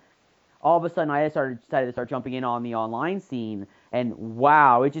then all of a sudden I decided to start jumping in on the online scene, and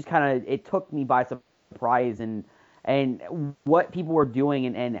wow, it just kind of it took me by surprise, and what people were doing,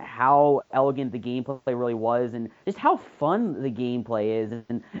 and how elegant the gameplay really was, and just how fun the gameplay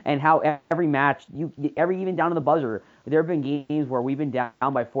is, and how every match even down to the buzzer, there have been games where we've been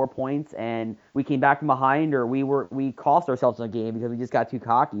down by 4 points and we came back from behind, or we cost ourselves a game because we just got too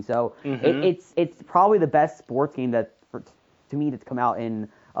cocky. So it's probably the best sports game to me that's come out in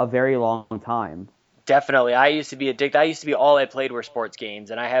a very long time. Definitely. I used to be addicted. I used to be all I played were sports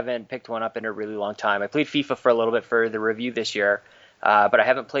games, and I haven't picked one up in a really long time. I played FIFA for a little bit for the review this year, but I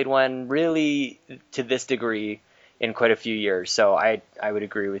haven't played one really to this degree in quite a few years. So I would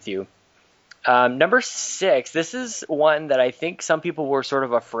agree with you. Number 6, this is one that I think some people were sort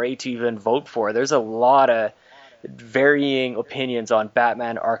of afraid to even vote for. There's a lot of varying opinions on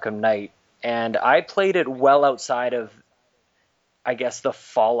Batman Arkham Knight, and I played it well outside of, I guess, the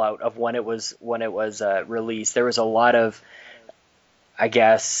fallout of when it was released. There was a lot of, I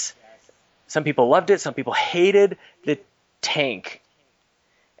guess, some people loved it, some people hated the tank.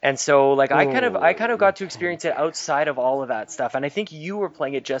 And so like I kind of Oh, the got to experience tank. it outside of all of that stuff. And I think you were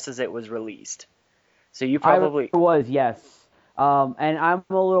playing it just as it was released. So you I probably was, yes. And I'm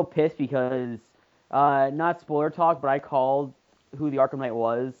a little pissed because, not spoiler talk, but I called who the Arkham Knight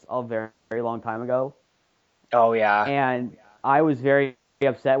was a very, very long time ago, Oh yeah. and I was very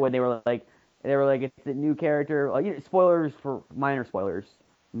upset when they were like, it's a new character. Like, spoilers for minor spoilers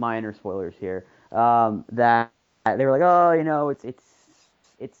here. That they were like, oh,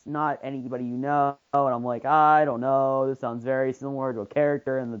 it's not anybody you know, and I'm like, I don't know. This sounds very similar to a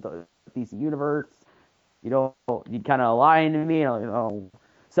character in the DC universe. You kind of lying to me.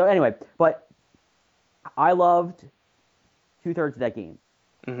 So anyway, but I loved two-thirds of that game.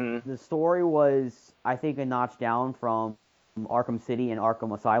 Mhm. The story was, I think, a notch down from Arkham City and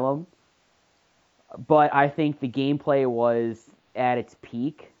Arkham Asylum, but I think the gameplay was at its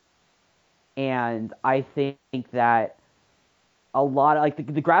peak, and I think that a lot of, like,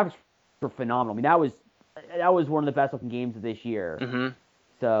 the graphics were phenomenal. I mean, that was one of the best looking games of this year. Mhm.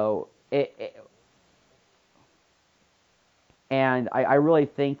 So and I really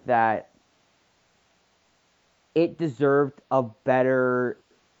think that it deserved a better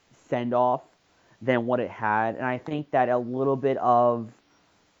send off than what it had, and I think that a little bit of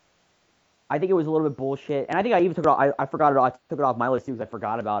I think it was a little bit bullshit, and I think I even took it off. I forgot it. I took it off my list too because I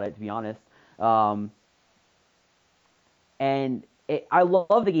forgot about it, to be honest. Um, and I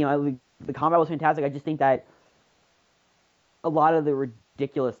love the game. The combat was fantastic. I just think that a lot of the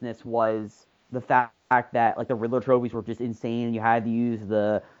ridiculousness was the fact that, like, the Riddler trophies were just insane, and you had to use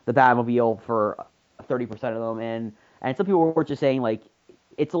the Batmobile for 30% of them, and some people were just saying, like,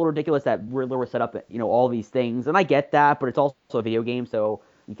 it's a little ridiculous that Riddler was set up, all these things, and I get that, but it's also a video game, so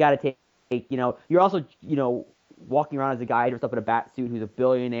you got to you're also, walking around as a guy dressed up in a bat suit who's a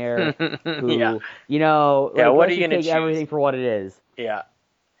billionaire Yeah. who, Yeah, like, what are let's you just going to take choose? everything for what it is. Yeah.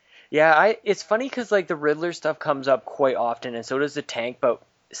 Yeah, I it's funny cuz like the Riddler stuff comes up quite often and so does the tank, but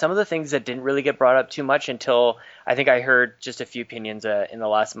some of the things that didn't really get brought up too much until I think I heard just a few opinions in the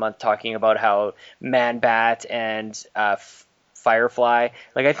last month talking about how Man Bat and Firefly,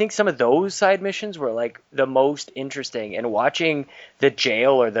 like I think some of those side missions were like the most interesting, and watching the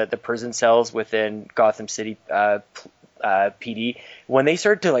jail or the prison cells within Gotham City PD when they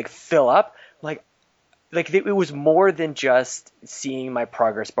started to like fill up, like it was more than just seeing my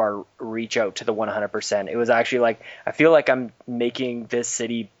progress bar reach out to the 100%. It was actually like I feel like I'm making this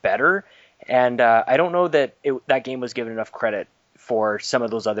city better, and I don't know that that game was given enough credit for some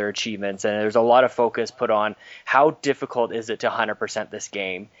of those other achievements. And there's a lot of focus put on how difficult is it to 100% this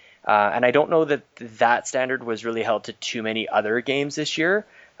game. And I don't know that that standard was really held to too many other games this year.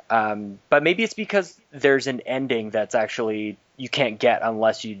 But maybe it's because there's an ending that's actually you can't get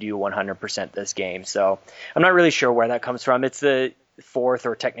unless you do 100% this game. So I'm not really sure where that comes from. It's the fourth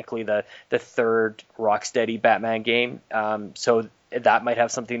or technically the third Rocksteady Batman game. So that might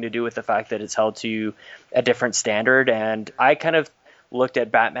have something to do with the fact that it's held to a different standard. And I kind of looked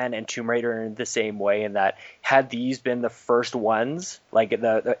at Batman and Tomb Raider in the same way, in that had these been the first ones, like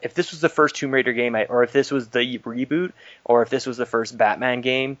if this was the first Tomb Raider game, or if this was the reboot, or if this was the first Batman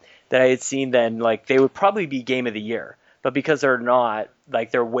game that I had seen, then like they would probably be game of the year. But because they're not,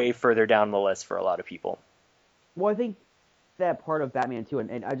 like they're way further down the list for a lot of people. Well, I think that part of Batman too,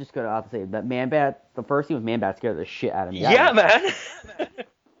 and I just gotta have to say that Man Bat, the first scene with Man Bat scared the shit out of me. That Yeah, was man.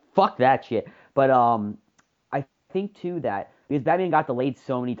 fuck that shit. But I think too that because Batman got delayed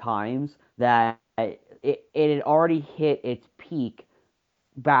so many times that it had already hit its peak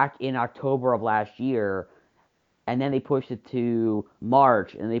back in October of last year, and then they pushed it to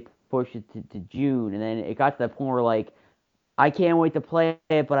March, and they pushed it to June, and then it got to that point where, like, I can't wait to play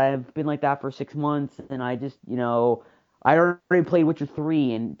it, but I've been like that for 6 months, and I just, I already played Witcher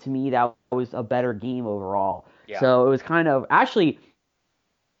 3, and to me that was a better game overall. Yeah. So it was kind of actually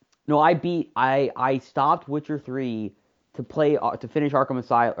no, I stopped Witcher 3 to play to finish Arkham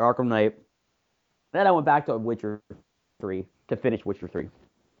Asylum, Arkham Knight. Then I went back to Witcher 3 to finish Witcher 3.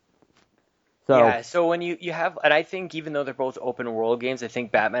 So Yeah, so when you have, and I think even though they're both open world games, I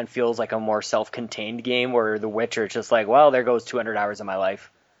think Batman feels like a more self-contained game, where The Witcher is just like, well, there goes 200 hours of my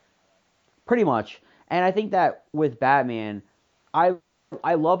life. pretty much, and I think that with Batman, I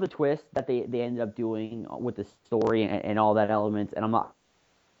I love the twist that they ended up doing with the story and all that elements, and I'm not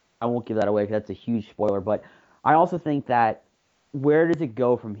I won't give that away because that's a huge spoiler. But I also think that where does it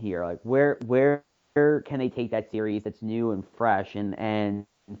go from here? Like where can they take that series that's new and fresh and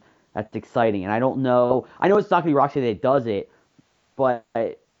that's exciting? And I don't know. I know it's not gonna be Rocksteady that does it, but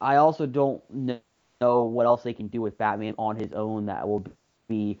I also don't know what else they can do with Batman on his own that will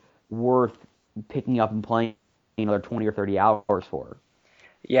be worth picking up and playing another 20 or 30 hours for.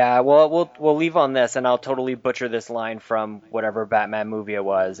 Yeah, well, we'll leave on this, and I'll totally butcher this line from whatever Batman movie it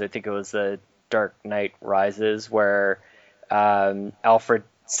was. I think it was the Dark Knight Rises, where Alfred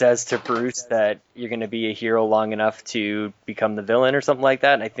says to Bruce that you're going to be a hero long enough to become the villain or something like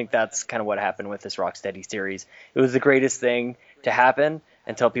that. And I think that's kind of what happened with this Rocksteady series. It was the greatest thing to happen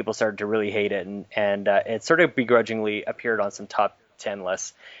until people started to really hate it, and it sort of begrudgingly appeared on some top 10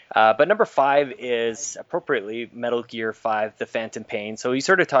 lists. But number 5 is appropriately Metal Gear 5: The Phantom Pain. So you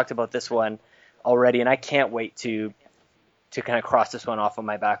sort of talked about this one already, and I can't wait to kind of cross this one off of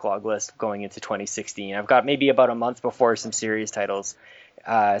my backlog list going into 2016. I've got maybe about a month before some serious titles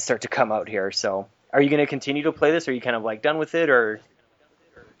start to come out here. So are you going to continue to play this? Or are you kind of like done with it, or?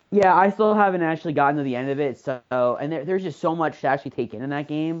 Yeah, I still haven't actually gotten to the end of it. So, and there's just so much to actually take in that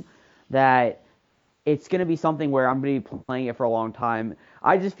game that it's going to be something where I'm going to be playing it for a long time.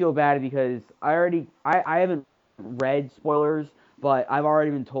 I just feel bad because I haven't read spoilers, but I've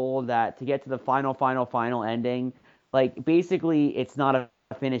already been told that to get to the final ending, like basically it's not a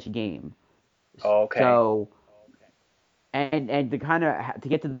finished game. Oh, okay. So, and to kind of to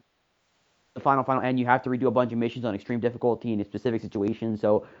get to the final end, you have to redo a bunch of missions on extreme difficulty in a specific situation.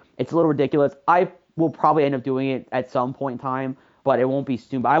 So it's a little ridiculous. I will probably end up doing it at some point in time, but it won't be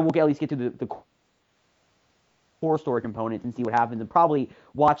soon. But I will at least get to the core story components and see what happens, and probably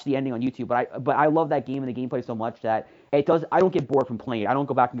watch the ending on YouTube. But I love that game and the gameplay so much that it does. I don't get bored from playing it. I don't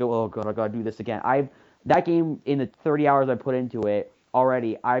go back and go, oh god, I gotta do this again. That game in the 30 hours I put into it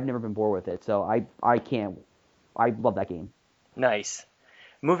already, I've never been bored with it. So I can't. I love that game. Nice.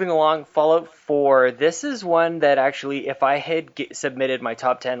 Moving along, Fallout 4. This is one that actually, if I had submitted my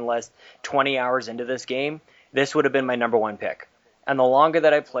top 10 list 20 hours into this game, this would have been my number one pick. And the longer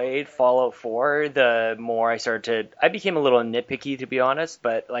that I played Fallout 4, the more I became a little nitpicky, to be honest,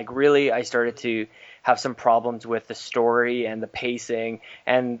 but like really I started to have some problems with the story and the pacing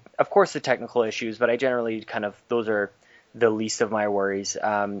and of course the technical issues, but I generally those are the least of my worries.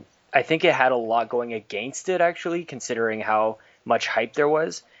 I think it had a lot going against it actually, considering how much hype there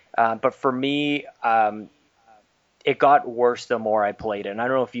was. But for me, it got worse the more I played it. And I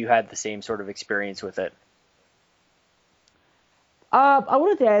don't know if you had the same sort of experience with it. I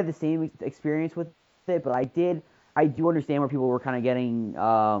wouldn't say I had the same experience with it, but I do understand where people were kind of getting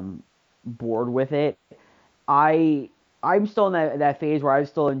bored with it. I'm still in that phase where I'm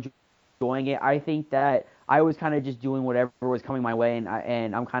still enjoying it. I think that I was kind of just doing whatever was coming my way,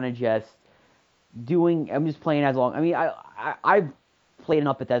 and I'm kind of just I'm just playing as long. I mean, I've played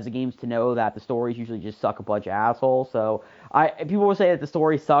enough Bethesda games to know that the stories usually just suck a bunch of assholes. So people will say that the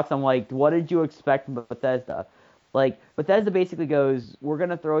story sucks. I'm like, what did you expect from Bethesda? Like, Bethesda basically goes, we're going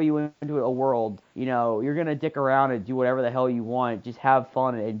to throw you into a world, you're going to dick around and do whatever the hell you want, just have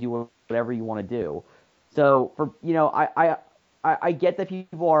fun and do whatever you want to do. So, I get that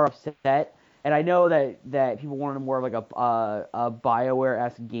people are upset, and I know that people wanted more of like a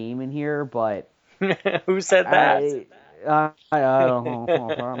BioWare-esque game in here, but... Who said that? I don't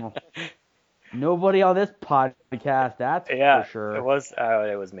know. Nobody on this podcast, that's Yeah, for sure. it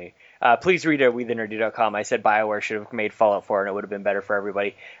was me. Please read at WeTheNerdy.com. I said BioWare should have made Fallout 4 and it would have been better for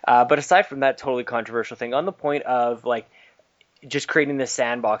everybody. But aside from that totally controversial thing, on the point of like just creating this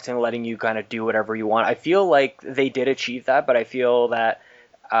sandbox and letting you kind of do whatever you want, I feel like they did achieve that, but I feel that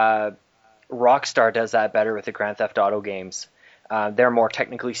Rockstar does that better with the Grand Theft Auto games. They're more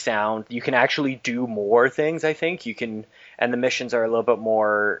technically sound. You can actually do more things, I think. And the missions are a little bit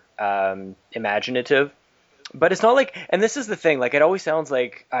more imaginative. But it's not like, and this is the thing, like it always sounds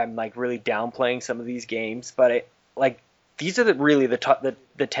like I'm like really downplaying some of these games, but these are really the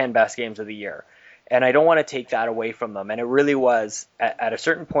 10 best games of the year. And I don't want to take that away from them. And it really was, at a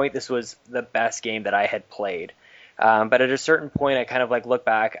certain point, this was the best game that I had played. But at a certain point, I kind of like look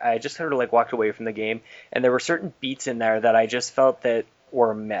back, I just sort of like walked away from the game, and there were certain beats in there that I just felt that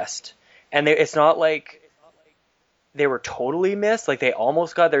were missed. And it's not like they were totally missed, like they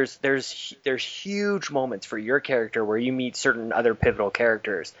almost got, there's huge moments for your character where you meet certain other pivotal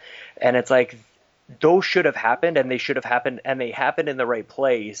characters. And it's like, those should have happened, and they should have happened, and they happened in the right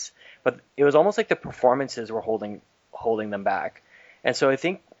place. But it was almost like the performances were holding them back. And so I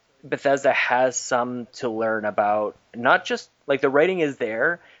think Bethesda has some to learn about, not just like the writing is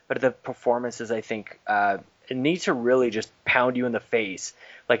there, but the performances I think need to really just pound you in the face,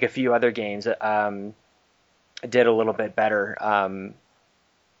 like a few other games did a little bit better.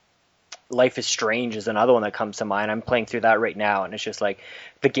 Life is Strange is another one that comes to mind. I'm playing through that right now, and it's just like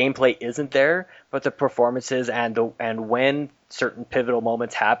the gameplay isn't there, but the performances and when certain pivotal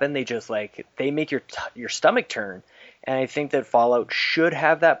moments happen, they just like they make your stomach turn. And I think that Fallout should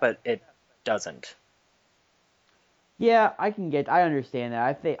have that, but it doesn't. Yeah, I understand that.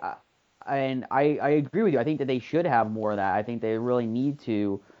 I think, and I agree with you. I think that they should have more of that. I think they really need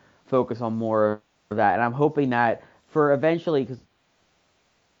to focus on more of that. And I'm hoping that for eventually, because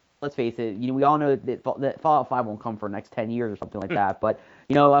let's face it, we all know that Fallout 5 won't come for the next 10 years or something like that. But,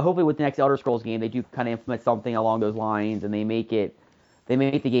 hopefully with the next Elder Scrolls game, they do kind of implement something along those lines, and they make the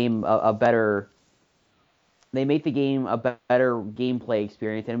game they make the game a better gameplay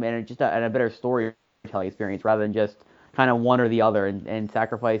experience and just a better storytelling experience rather than just kind of one or the other and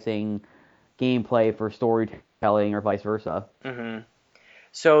sacrificing gameplay for storytelling or vice versa. hmm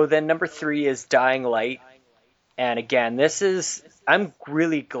So then number three is Dying Light. And again, I'm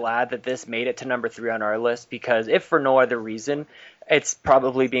really glad that this made it to number three on our list because if for no other reason, it's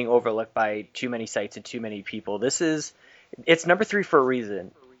probably being overlooked by too many sites and too many people. It's number three for a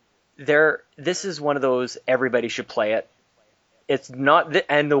reason. This is one of those everybody should play it. It's not,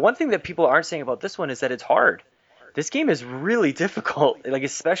 and the one thing that people aren't saying about this one is that it's hard. This game is really difficult, like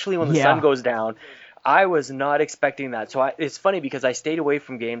especially when the sun goes down. I was not expecting that. So it's funny because I stayed away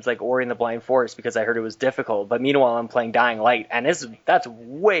from games like Ori and the Blind Forest because I heard it was difficult. But meanwhile, I'm playing Dying Light, and that's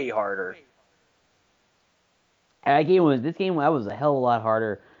way harder. And this game that was a hell of a lot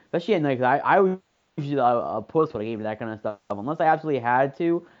harder, especially at night. 'Cause I was usually a puss when it came to that kind of stuff. Unless I absolutely had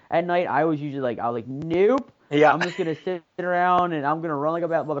to at night, I was like, nope. Yeah. I'm just gonna sit around and I'm gonna run like a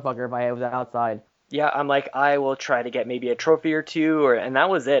motherfucker if I was outside. Yeah, I'm like, I will try to get maybe a trophy or two, and that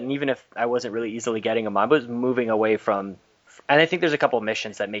was it. And even if I wasn't really easily getting them, I was moving away from. And I think there's a couple of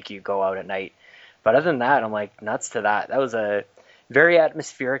missions that make you go out at night, but other than that, I'm like nuts to that. That was a very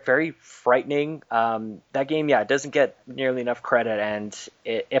atmospheric, very frightening. That game, yeah, it doesn't get nearly enough credit, and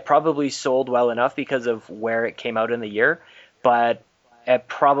it probably sold well enough because of where it came out in the year, but it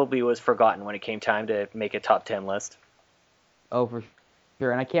probably was forgotten when it came time to make a top 10 list. Oh, for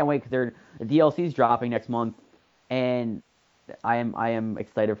sure, and I can't wait because the DLC's dropping next month, and I am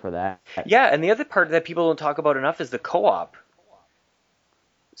excited for that. Yeah, and the other part that people don't talk about enough is the co-op.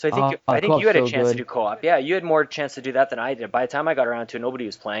 So I think you had a chance to do co-op. Yeah, you had more chance to do that than I did. By the time I got around to it, nobody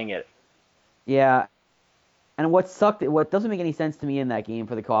was playing it. Yeah, and what doesn't make any sense to me in that game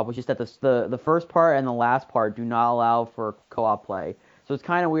for the co-op was just that the first part and the last part do not allow for co-op play. So it's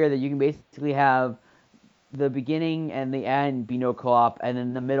kind of weird that you can basically have the beginning and the end be no co-op, and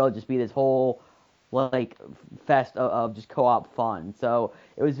then the middle just be this whole like fest of just co-op fun. So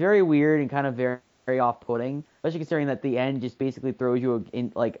it was very weird and kind of very, very off-putting, especially considering that the end just basically throws you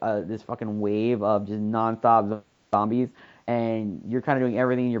in like this fucking wave of just non-stop zombies, and you're kind of doing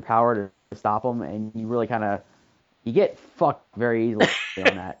everything in your power to stop them, and you get fucked very easily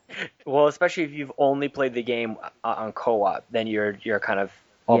on that. Well, especially if you've only played the game on co-op, then you're kind of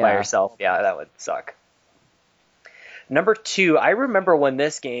all by yourself. Yeah, that would suck. Number two, I remember when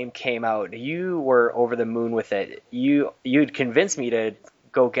this game came out, you were over the moon with it. You'd convinced me to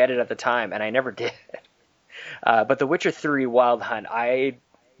go get it at the time, and I never did. But The Witcher 3 Wild Hunt, I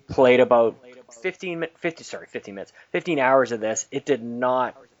played about 15 hours of this. It did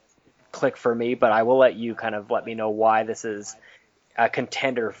not click for me, but I will let you kind of let me know why this is a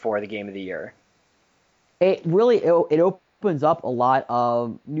contender for the game of the year. It really it opens up a lot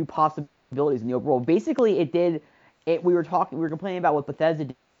of new possibilities in the overall. Basically, we were complaining about what Bethesda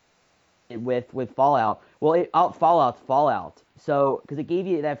did with Fallout. Well, Fallout's Fallout. So, because it gave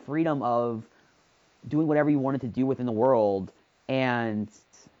you that freedom of doing whatever you wanted to do within the world and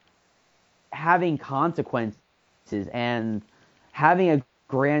having consequences and having a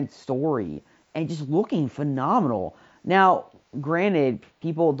grand story and just looking phenomenal. Now, granted,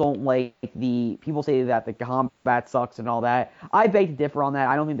 people say that the combat sucks and all that. I beg to differ on that.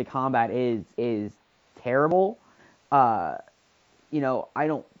 I don't think the combat is terrible. I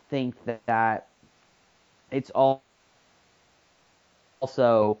don't think that it's all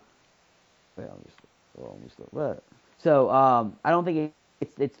also. So I don't think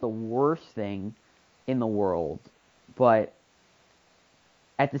it's the worst thing in the world, but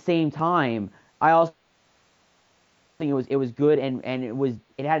at the same time, I also think it was good and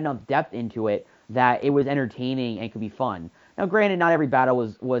it had enough depth into it that it was entertaining and could be fun. Now, granted, not every battle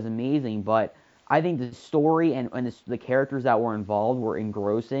was amazing, but I think the story and the characters that were involved were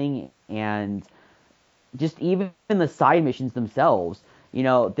engrossing, and just even the side missions themselves.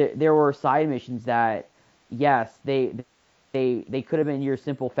 There were side missions that yes, they could have been your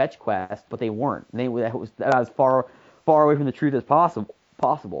simple fetch quest, but they weren't. That was as far away from the truth as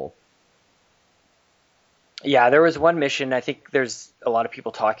possible. Yeah, there was one mission. I think there's a lot of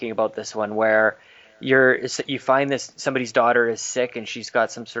people talking about this one where you find this somebody's daughter is sick and she's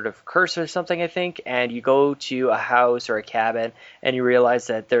got some sort of curse or something, I think, and you go to a house or a cabin and you realize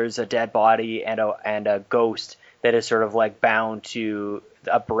that there's a dead body and a ghost that is sort of like bound to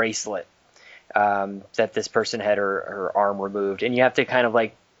a bracelet that this person had her arm removed, and you have to kind of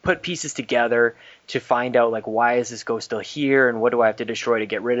like put pieces together to find out like why is this ghost still here and what do I have to destroy to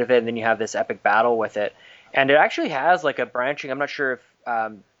get rid of it, and then you have this epic battle with it, and it actually has like a branching. I'm not sure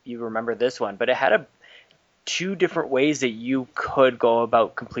if you remember this one, but it had two different ways that you could go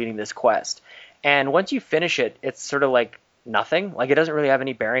about completing this quest, and once you finish it, it's sort of like nothing. Like it doesn't really have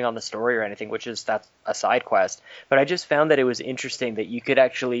any bearing on the story or anything, which is that's a side quest. But I just found that it was interesting that you could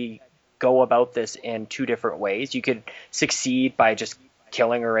actually go about this in two different ways. You could succeed by just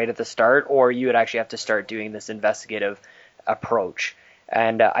killing her right at the start, or you would actually have to start doing this investigative approach.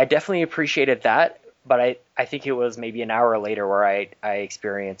 And I definitely appreciated that, but I think it was maybe an hour later where I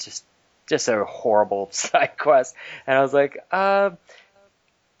experienced just a horrible side quest, and I was like,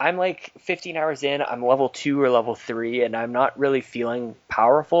 I'm like 15 hours in, I'm level 2 or level 3, and I'm not really feeling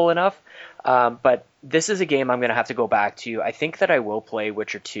powerful enough. But this is a game I'm going to have to go back to. I think that I will play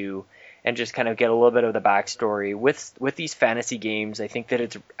Witcher 2 and just kind of get a little bit of the backstory. With these fantasy games, I think that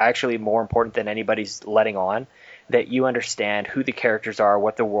it's actually more important than anybody's letting on, that you understand who the characters are,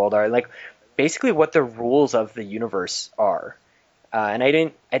 what the world are, like basically what the rules of the universe are. And I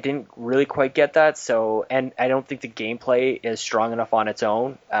didn't really quite get that. So, and I don't think the gameplay is strong enough on its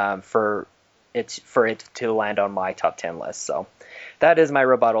own for it to land on my top 10 list. So, that is my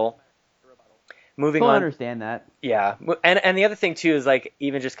rebuttal. Moving on. I understand that. Yeah, and the other thing too is like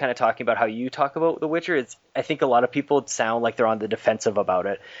even just kind of talking about how you talk about The Witcher. It's I think a lot of people sound like they're on the defensive about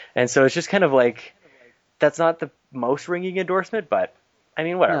it, and so it's just kind of like that's not the most ringing endorsement, but I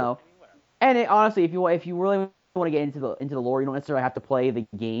mean whatever. No, and honestly, if you really want to get into the lore, you don't necessarily have to play the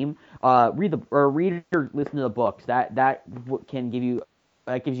game. Read or listen to the books. That can give you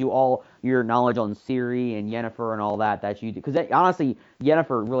gives you all your knowledge on Ciri and Yennefer and all that you do. Because honestly,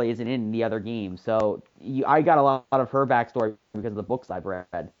 Yennefer really isn't in the other games, so I got a lot of her backstory because of the books I've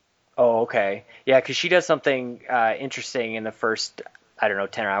read. Oh, okay, yeah, because she does something interesting in the first, I don't know,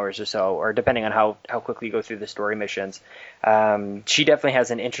 10 hours or so, or depending on how quickly you go through the story missions. She definitely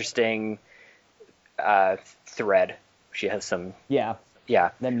has an interesting thread. She has some. Yeah.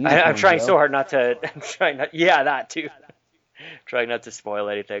 Yeah. I'm trying so hard not to. I'm trying not. Yeah, that too. Trying not to spoil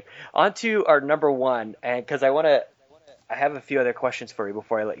anything. On to our number one, and because I have a few other questions for you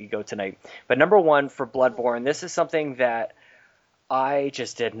before I let you go tonight. But number one for Bloodborne, this is something that I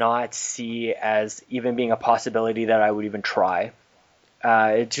just did not see as even being a possibility that I would even try.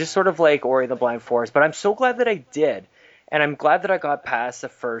 It's just sort of like Ori the Blind Forest, but I'm so glad that I did, and I'm glad that I got past the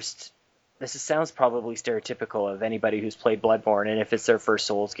first. Sounds probably stereotypical of anybody who's played Bloodborne, and if it's their first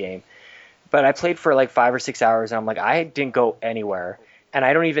Souls game. But I played for like 5 or 6 hours, and I'm like, I didn't go anywhere, and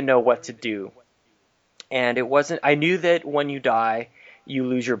I don't even know what to do. And it wasn't. I knew that when you die, you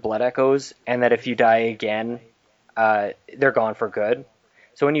lose your blood echoes, and that if you die again, they're gone for good.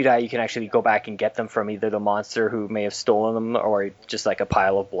 So when you die, you can actually go back and get them from either the monster who may have stolen them, or just like a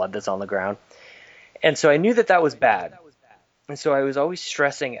pile of blood that's on the ground. And so I knew that was bad. And so I was always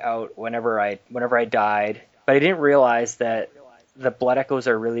stressing out whenever I died, but I didn't realize that the blood echoes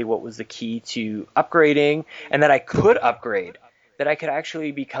are really what was the key to upgrading, and that I could upgrade, that I could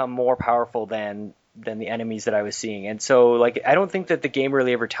actually become more powerful than the enemies that I was seeing. And so like I don't think that the game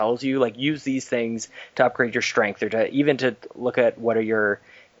really ever tells you like use these things to upgrade your strength or to look at what your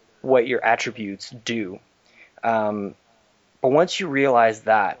attributes do. But once you realize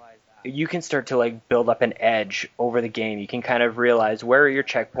that, you can start to like build up an edge over the game. You can kind of realize where are your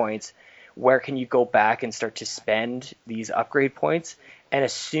checkpoints, where can you go back and start to spend these upgrade points. And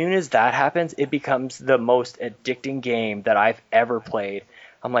as soon as that happens, it becomes the most addicting game that I've ever played.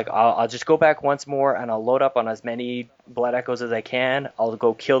 I'm like, I'll just go back once more and I'll load up on as many blood echoes as I can. I'll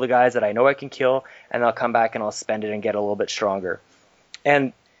go kill the guys that I know I can kill, and I'll come back and I'll spend it and get a little bit stronger.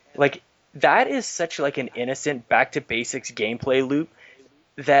 And like that is such like an innocent back to basics gameplay loop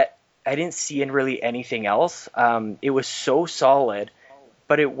that I didn't see in really anything else. It was so solid,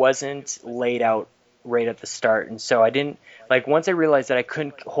 but it wasn't laid out right at the start. And so I didn't like once I realized that I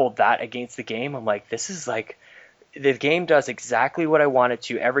couldn't hold that against the game, I'm like, this is like the game does exactly what I want it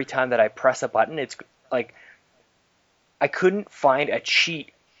to every time that I press a button. It's like I couldn't find a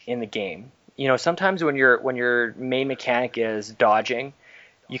cheat in the game. You know, sometimes when your main mechanic is dodging,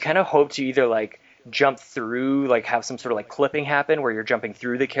 you kind of hope to either like jump through, like have some sort of like clipping happen where you're jumping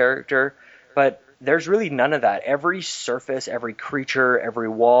through the character. But there's really none of that. Every surface, every creature, every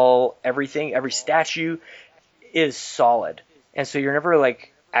wall, everything, every statue is solid. And so you're never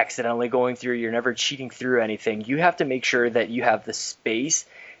like accidentally going through, you're never cheating through anything. You have to make sure that you have the space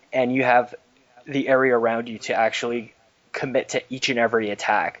and you have the area around you to actually commit to each and every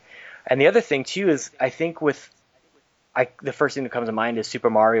attack. And the other thing too is I think the first thing that comes to mind is Super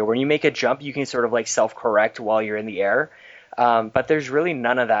Mario. When you make a jump, you can sort of like self-correct while you're in the air. But there's really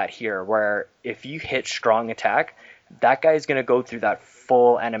none of that here, where if you hit strong attack, that guy's going to go through that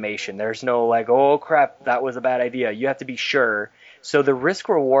full animation. There's no like, oh crap, that was a bad idea. You have to be sure. So the risk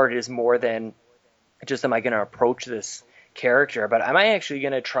reward is more than just, am I going to approach this character, but am I actually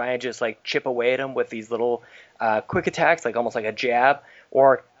going to try and just like chip away at him with these little quick attacks, like almost like a jab,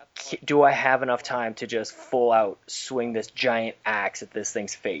 or do I have enough time to just full out swing this giant axe at this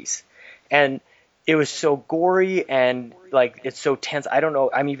thing's face? And it was so gory and like it's so tense. I don't know.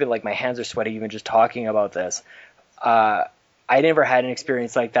 I'm even like my hands are sweaty even just talking about this. I never had an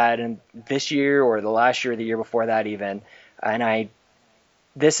experience like that in this year or the last year or the year before that even. And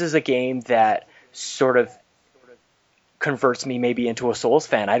this is a game that sort of converts me maybe into a Souls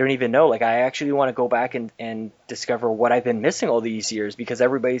fan. I don't even know. Like I actually want to go back and discover what I've been missing all these years because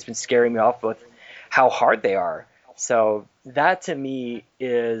everybody's been scaring me off with how hard they are. So that to me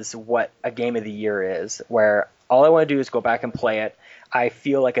is what a game of the year is, where all I want to do is go back and play it. I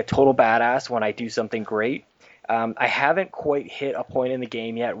feel like a total badass when I do something great. I haven't quite hit a point in the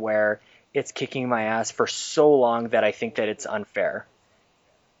game yet where it's kicking my ass for so long that I think that it's unfair.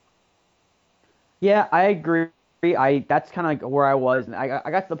 Yeah, I agree. That's kind of like where I was, and I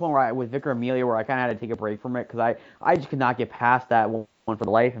got to the point where with Vicar Amelia where I kind of had to take a break from it because I just could not get past that one for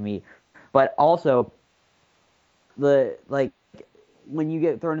the life of me. But also when you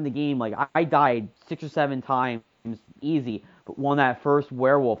get thrown in the game, like I died 6 or 7 times easy, but won that first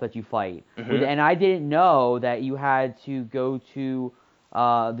werewolf that you fight, and I didn't know that you had to go to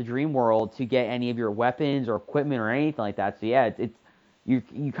the dream world to get any of your weapons or equipment or anything like that. So yeah, it's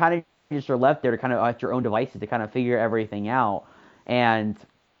you kind of just are left there to kind of at your own devices to kind of figure everything out, and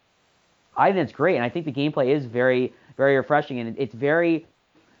I think it's great. And I think the gameplay is very, very refreshing, and it's very.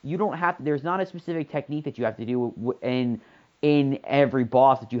 You don't have to. There's not a specific technique that you have to do in every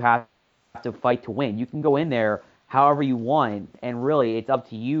boss that you have to fight to win. You can go in there however you want, and really it's up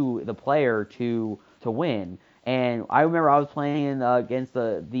to you, the player, to win. And I remember I was playing against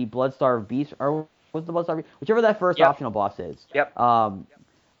the Bloodstarved Beast, or was the Bloodstarved Beast? Whichever that first optional boss is. Yep.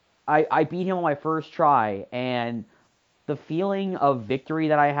 I beat him on my first try, and the feeling of victory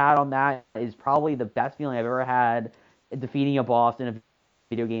that I had on that is probably the best feeling I've ever had defeating a boss in a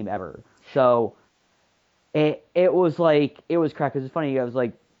video game ever. So it was crack. Because it's funny. I was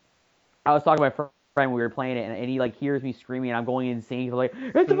talking to my friend when we were playing it, and he like hears me screaming, and I'm going insane. He's like,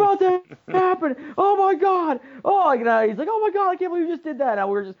 "It's about to happen! Oh my god! Oh, he's like, "Oh my god! I can't believe you just did that!" And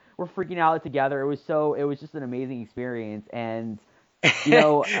we're freaking out together. It was just an amazing experience, and you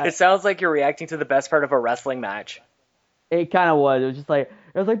know, it sounds like you're reacting to the best part of a wrestling match. It kind of was. It was just like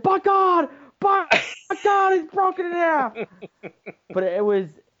by God, he's broken in half. But it was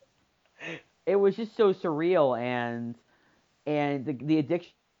just so surreal, and the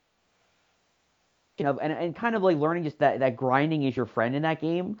addiction of and kind of like learning just that grinding is your friend in that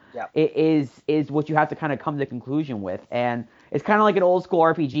game. Yeah. It is what you have to kind of come to the conclusion with, and it's kind of like an old school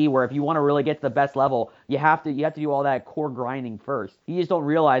RPG where if you want to really get to the best level, you have to do all that core grinding first. You just don't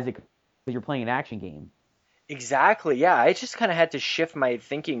realize it because you're playing an action game. Exactly. Yeah, I just kind of had to shift my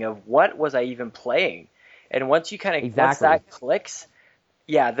thinking of what was I even playing, and once you kind of once that clicks,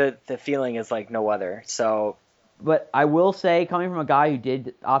 yeah, the feeling is like no other. So. But I will say, coming from a guy who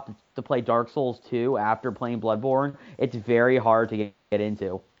did opt to play Dark Souls 2 after playing Bloodborne, it's very hard to get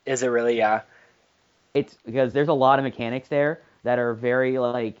into. Is it really? Yeah. It's because there's a lot of mechanics there that are very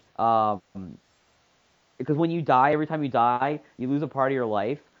like because when you die, every time you die, you lose a part of your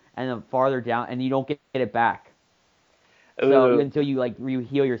life, and then farther down, and you don't get it back. Ooh. So until you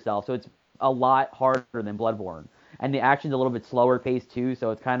heal yourself, so it's a lot harder than Bloodborne. And the action's a little bit slower paced too,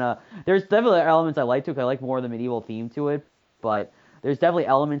 so it's kind of there's definitely elements I like to it. I like more of the medieval theme to it, but there's definitely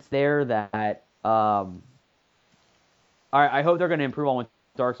elements there that I hope they're going to improve on with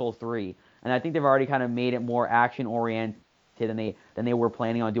Dark Souls 3, and I think they've already kind of made it more action oriented than they were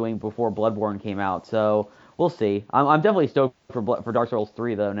planning on doing before Bloodborne came out. So we'll see. I'm definitely stoked for Dark Souls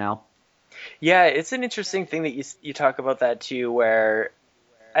 3 though now. Yeah, it's an interesting thing that you talk about that too, where.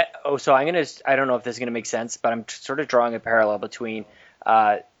 I don't know if this is gonna make sense, but I'm sort of drawing a parallel between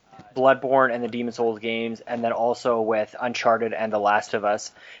Bloodborne and the Demon Souls games, and then also with Uncharted and The Last of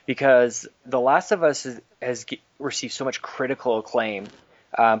Us, because The Last of Us has received so much critical acclaim.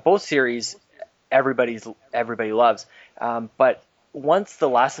 Both series, everybody loves, but once The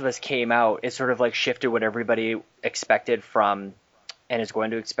Last of Us came out, it sort of like shifted what everybody expected from and is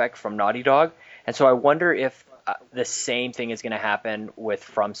going to expect from Naughty Dog. And so I wonder if the same thing is going to happen with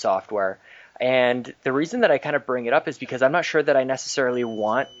From Software. And the reason that I kind of bring it up is because I'm not sure that I necessarily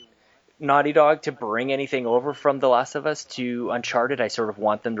want Naughty Dog to bring anything over from The Last of Us to Uncharted. I sort of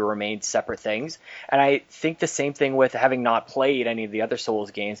want them to remain separate things. And I think the same thing with having not played any of the other Souls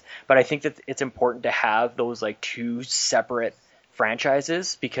games, but I think that it's important to have those like two separate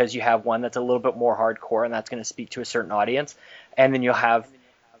franchises, because you have one that's a little bit more hardcore and that's going to speak to a certain audience, and then you'll have,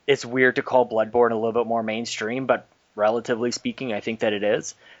 it's weird to call Bloodborne a little bit more mainstream, but relatively speaking I think that it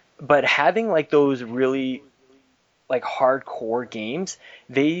is. But having like those really like hardcore games,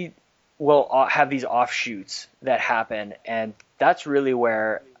 they will have these offshoots that happen, and that's really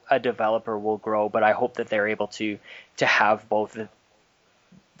where a developer will grow. But I hope that they're able to have both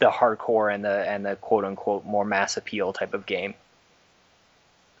the hardcore and the quote unquote more mass appeal type of game.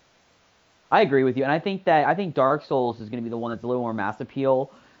 I agree with you, and I think Dark Souls is going to be the one that's a little more mass appeal,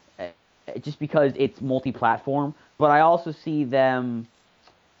 just because it's multi-platform. But I also see them.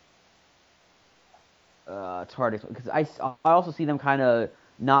 It's hard because I also see them kind of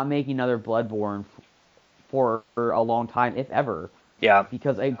not making another Bloodborne for a long time, if ever. Yeah.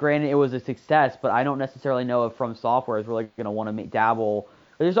 Because granted, it was a success, but I don't necessarily know if From Software is really going to want to dabble.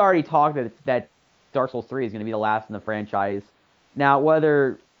 There's already talk that Dark Souls 3 is going to be the last in the franchise. Now,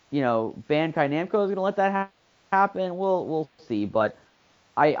 whether Bandai Namco is going to let that happen, we'll see. But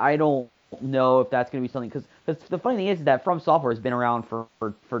I don't know if that's going to be something, because the funny thing is that From Software has been around for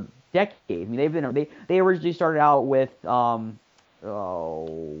decades. I mean, they originally started out with what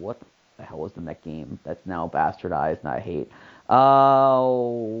the hell was the mech game that's now bastardized and I hate?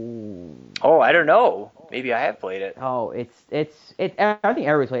 Oh, I don't know. Maybe I have played it. Oh, I think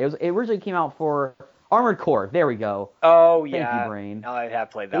everybody played it. It originally came out for Armored Core. There we go. Oh yeah. Thank you, Brain. Oh, I have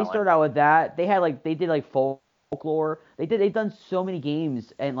played that one. They started out with that. They did folklore. They've done so many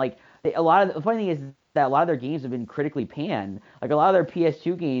games, and the funny thing is that a lot of their games have been critically panned. Like a lot of their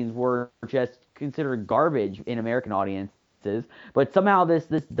PS2 games were just considered garbage in American audiences, but somehow this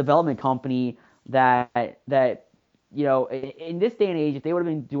development company that in this day and age, if they would have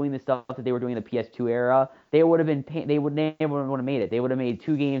been doing the stuff that they were doing in the PS2 era, they would have been they would never would have made it. They would have made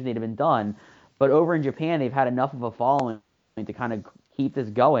 2 games, they'd have been done. But over in Japan, they've had enough of a following to kind of keep this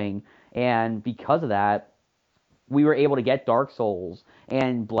going, and because of that, we were able to get Dark Souls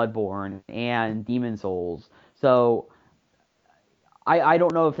and Bloodborne and Demon Souls. So I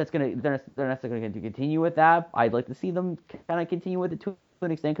don't know if they're necessarily going to continue with that. I'd like to see them kind of continue with it to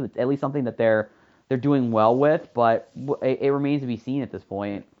an extent, because it's at least something that they're doing well with, but it remains to be seen at this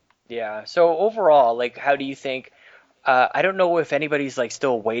point. Yeah. So overall, like, how do you think? I don't know if anybody's like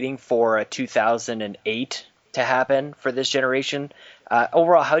still waiting for a 2008 to happen for this generation.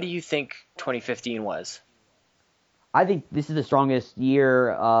 Overall, how do you think 2015 was? I think this is the strongest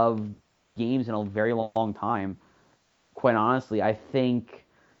year of games in a very long time. Quite honestly, I think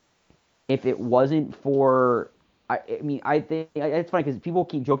if it wasn't for, I think it's funny because people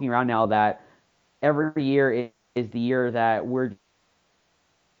keep joking around now that every year is the year that we're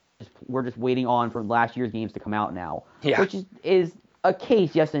just waiting on for last year's games to come out now. Yeah. Which is a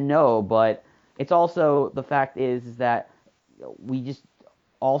case, yes and no, but it's also, the fact is that we just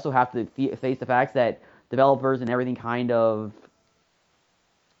also have to face the facts that developers and everything kind of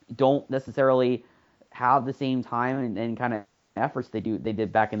don't necessarily have the same time and kind of efforts they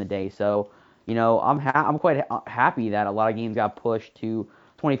did back in the day. So, I'm quite happy that a lot of games got pushed to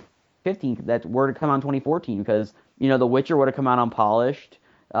 2015 that were to come out in 2014, because The Witcher would have come out unpolished.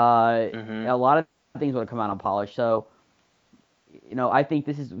 A lot of things would have come out unpolished. So, I think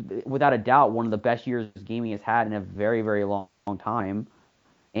this is without a doubt one of the best years gaming has had in a very, very long time,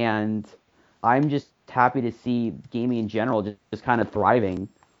 and I'm just happy to see gaming in general just kind of thriving.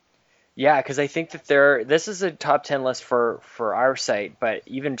 Yeah, because I think that this is a top 10 list for our site, but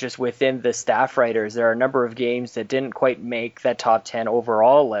even just within the staff writers, there are a number of games that didn't quite make that top 10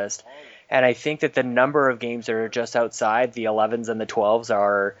 overall list. And I think that the number of games that are just outside the 11s and the 12s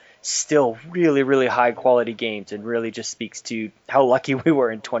are still really, really high quality games, and really just speaks to how lucky we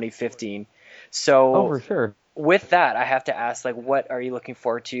were in 2015. So, for sure. With that, I have to ask, like, what are you looking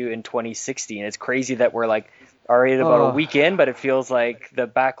forward to in 2016? It's crazy that we're like already about a week in, but it feels like the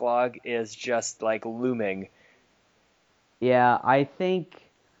backlog is just like looming. Yeah, I think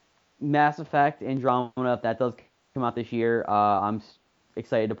Mass Effect Andromeda, if that does come out this year, I'm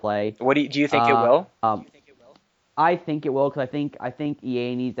excited to play. What do you think it will? I think it will because I think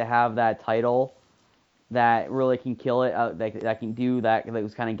EA needs to have that title that really can kill it, that can do that,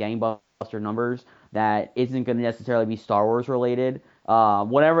 those kind of gangbuster numbers, that isn't going to necessarily be Star Wars related.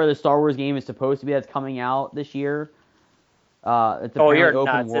 Whatever the Star Wars game is supposed to be that's coming out this year, it's Oh, you're apparently open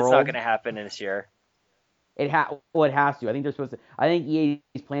nuts. It's not world. going to happen this year. Well, it has to. I think they're supposed to. I think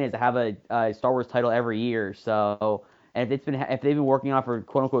EA's plan is to have a Star Wars title every year. So, and if they've been working on it for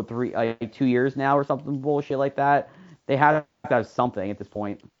quote unquote 2 years now or something bullshit like that, they have to have something at this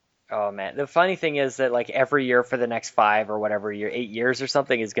point. Oh man, the funny thing is that like every year for the next 8 years or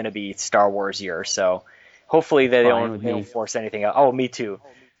something is going to be Star Wars year. So hopefully It's they fine don't with they don't me. force anything out. Oh, me too.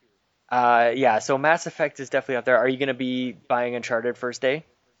 Yeah. So Mass Effect is definitely up there. Are you going to be buying Uncharted first day?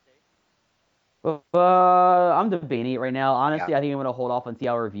 I'm debating it right now. Yeah. Honestly, I think I'm gonna hold off and see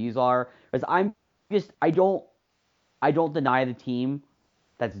how reviews are because I don't deny the team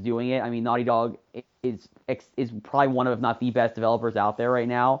that's doing it. I mean, Naughty Dog is probably one of, if not the best developers out there right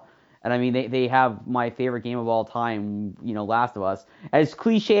now. And I mean, they have my favorite game of all time, Last of Us. As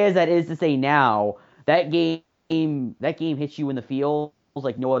cliche as that is to say now, that game hits you in the feels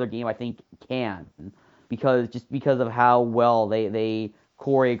like no other game I think can, because of how well they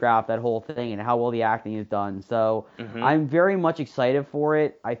choreograph that whole thing and how well the acting is done. So Hmm. I'm very much excited for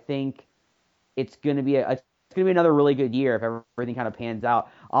it. I think it's gonna be another really good year if everything kind of pans out.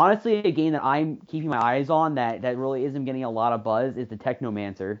 Honestly, a game that I'm keeping my eyes on that really isn't getting a lot of buzz is the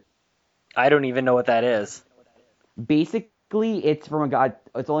Technomancer. I don't even know what that is. Basically, it's from a god.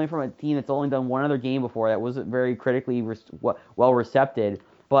 It's only from a team that's only done one other game before that wasn't very critically well received.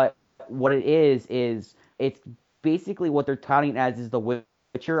 But what it is it's basically what they're touting it as is the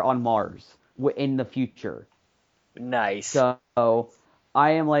Witcher on Mars in the future. Nice. So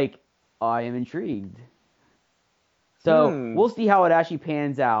I am intrigued. So Hmm. we'll see how it actually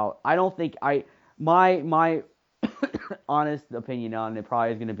pans out. I don't think my honest opinion on it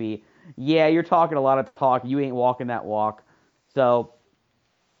probably is going to be, yeah, you're talking a lot of talk, you ain't walking that walk. So,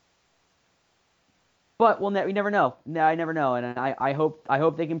 but we never know. No, I never know, and I hope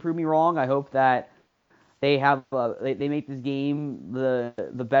they can prove me wrong. I hope that they make this game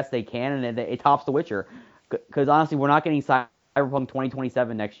the best they can, and it tops The Witcher. Because honestly, we're not getting Cyberpunk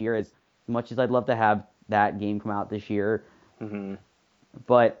 2027 next year as much as I'd love to have that game come out this year. Hmm.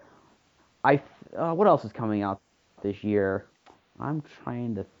 But I what else is coming out this year? I'm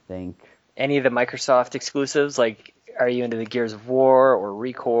trying to think. Any of the Microsoft exclusives? Like, are you into the Gears of War or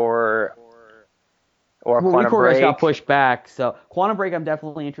Recore or Well, Quantum Recore got Break? pushed back, so Quantum Break I'm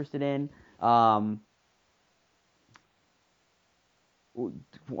definitely interested in. Um,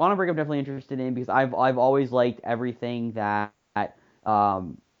 Quantum Break I'm definitely interested in because I've always liked everything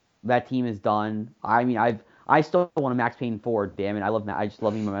um, that team has done. I mean, I still want a Max Payne 4. Damn it, I just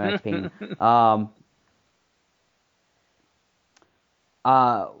love me my Max Payne. Um,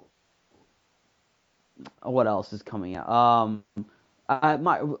 uh, what else is coming out?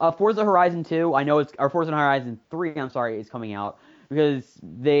 My Forza Horizon 2. I know or Forza Horizon 3. I'm sorry, is coming out because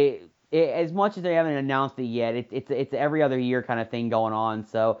as much as they haven't announced it yet, it's every other year kind of thing going on.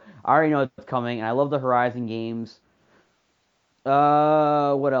 So I already know it's coming, and I love the Horizon games.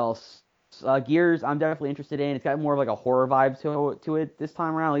 What else? Gears, I'm definitely interested in. It's got more of like a horror vibe to it this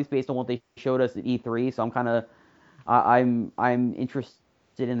time around, at least based on what they showed us at E3. So I'm interested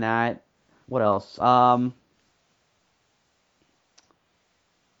in that. What else?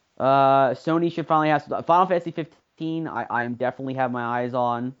 Sony should finally have Final Fantasy 15. I'm definitely have my eyes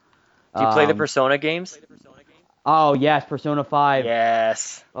on. Do you play the Um, Persona games? oh yes, Persona 5.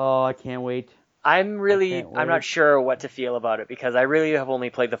 Yes. Oh, I can't wait. I can't I'm not wait. sure what to feel about it because I really have only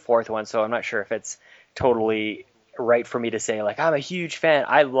played the fourth one, so I'm not sure if it's totally right for me to say like I'm a huge fan.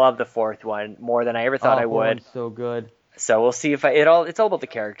 I love the fourth one more than I ever thought Oh, I four would. one's so good. So we'll see if it's all about the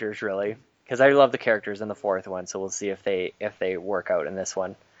characters really because I love the characters in the fourth one, so we'll see if they work out in this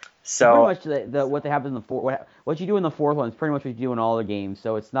one. Well, pretty So much what they have in the four what you do in the fourth one is pretty much what you do in all the games.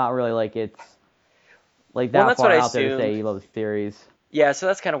 So it's not really like it's like well, that that's what far I out there to say assumed. you love the series. Yeah, so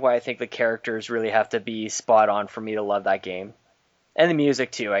that's kind of why I think the characters really have to be spot on for me to love that game. And the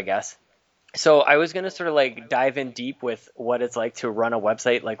music too, I guess. So I was gonna sort of like dive in deep with what it's like to run a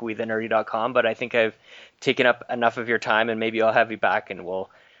website like WeTheNerdy.com, but I think I've taken up enough of your time, and maybe I'll have you back, and we'll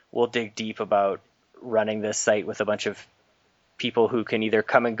dig deep about running this site with a bunch of people who can either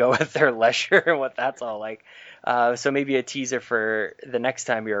come and go at their leisure and what that's all like. So maybe a teaser for the next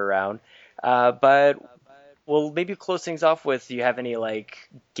time you're around. But we'll maybe close things off with, do you have any like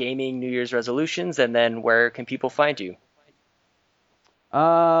gaming New Year's resolutions, and then where can people find you?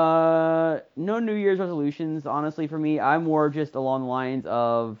 No New Year's resolutions, honestly, for me. I'm more just along the lines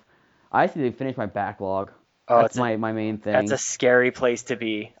of I just need to finish my backlog. Oh, That's my main that's thing. a scary place to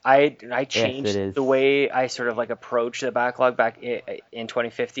be. I Yes, it changed is. the way I sort of like approach the backlog back in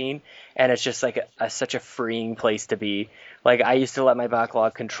 2015, and it's just like such a freeing place to be. Like I used to let my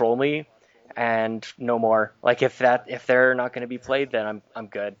backlog control me, and no more. Like if they're not going to be played, then I'm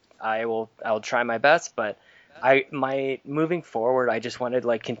good. I'll try my best, but my moving forward, I just want to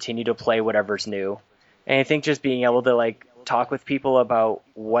like continue to play whatever's new. And I think just being able to like talk with people about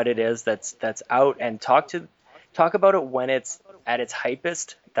what it is that's out and talk about it when it's at its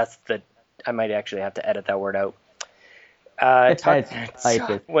hypest. I might actually have to edit that word out. Talk That's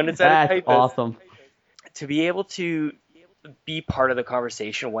hypest. when it's at its That's hypest, awesome. to be able to be part of the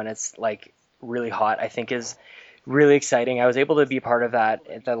conversation when it's like really hot, I think is really exciting. I was able to be part of that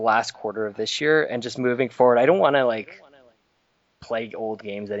in the last quarter of this year, and just moving forward, I don't want to like play old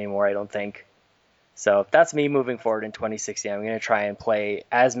games anymore, I don't think. So that's me moving forward in 2016. I'm going to try and play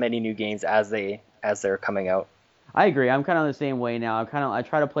as many new games as they're coming out. I agree. I'm kind of the same way now. I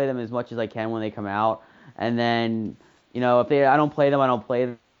try to play them as much as I can when they come out, and then if I don't play them, I don't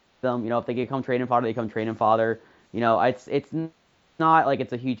play them. If they become trade and fodder, they become trade and fodder. It's not like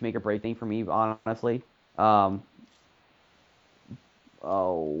it's a huge make or break thing for me, honestly. Um,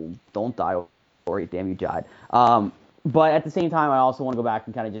 oh, don't die, Ori! Damn, you died. But at the same time, I also want to go back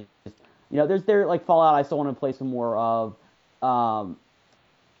and kind of just there's like Fallout. I still want to play some more of. Um,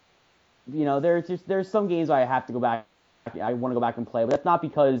 there's some games I have to go back. I want to go back and play, but that's not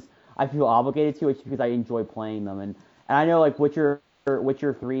because I feel obligated to. It's because I enjoy playing them, and I know like Witcher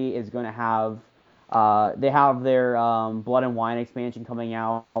 3 is going to have. They have their Blood and Wine expansion coming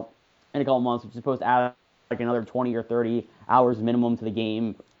out in a couple months, which is supposed to add like another 20 or 30 hours minimum to the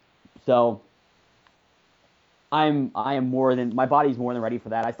game. So I am my body's more than ready for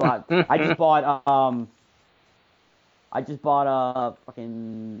that. I just bought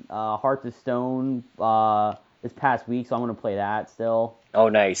fucking Hearts of Stone this past week, so I'm gonna play that still. Oh,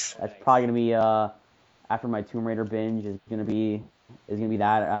 nice. That's probably gonna be after my Tomb Raider binge is gonna be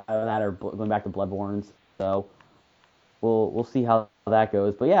that or going back to Bloodborne. So we'll see how that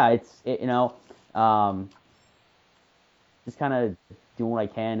goes. But yeah, just kind of doing what I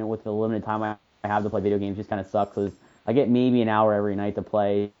can with the limited time I have to play video games. Just kind of sucks because I get maybe an hour every night to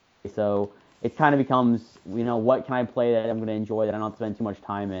play. So it kind of becomes, what can I play that I'm going to enjoy that I don't spend too much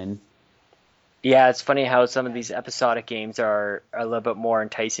time in? Yeah, it's funny how some of these episodic games are a little bit more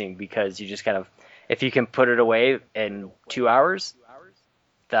enticing because you just kind of, if you can put it away in 2 hours,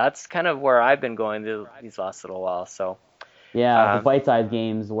 that's kind of where I've been going these last little while. So yeah, the bite-sized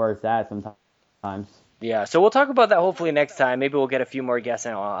games where it's at sometimes. Yeah, so we'll talk about that hopefully next time. Maybe we'll get a few more guests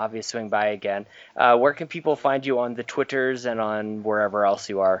and I'll obviously swing by again. Where can people find you on the Twitters and on wherever else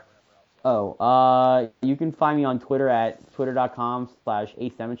you are? You can find me on Twitter at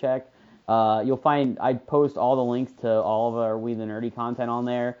twitter.com/8semachek. You'll find I post all the links to all of our We the Nerdy content on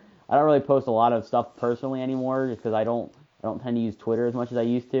there. I don't really post a lot of stuff personally anymore just because I don't tend to use Twitter as much as I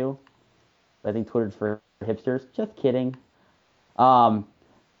used to. I think Twitter's for hipsters. Just kidding.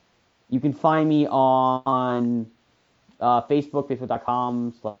 You can find me on Facebook,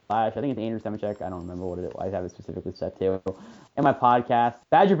 facebook.com/ I think it's Andrew Semachek. I don't remember what it is. I have it specifically set to. And my podcast.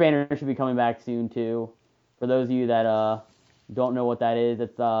 Badger Banner should be coming back soon, too. For those of you that don't know what that is,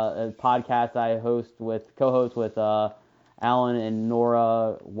 it's a podcast I co-host with Alan and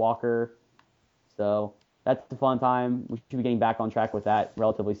Nora Walker. So that's a fun time. We should be getting back on track with that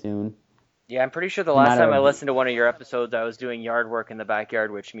relatively soon. Yeah, I'm pretty sure the last time I listened to one of your episodes, I was doing yard work in the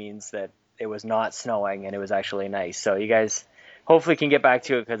backyard, which means that it was not snowing and it was actually nice. So you guys hopefully can get back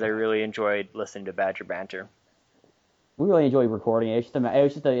to it because I really enjoyed listening to Badger Banter. We really enjoyed recording it.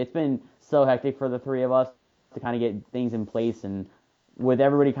 It's been so hectic for the three of us to kind of get things in place, and with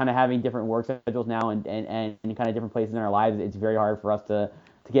everybody kind of having different work schedules now and kind of different places in our lives, it's very hard for us to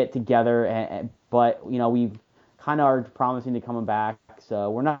get together. But we kind of are promising to come back.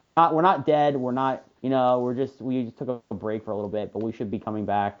 So we're not dead. We're not, we just took a break for a little bit, but we should be coming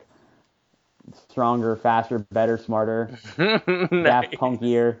back stronger, faster, better, smarter, Daft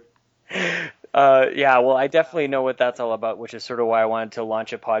Punkier. Yeah, well, I definitely know what that's all about, which is sort of why I wanted to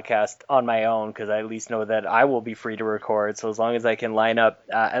launch a podcast on my own, because I at least know that I will be free to record. So as long as I can line up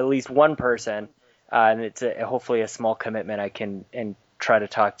at least one person, and it's hopefully a small commitment, I can and try to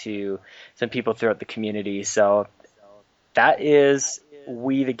talk to some people throughout the community. So that is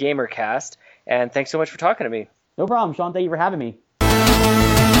We the Gamercast, and thanks so much for talking to me. No problem, Sean. Thank you for having me.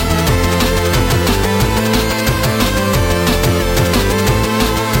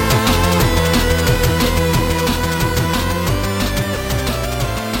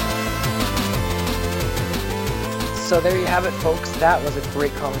 So there you have it, folks. That was a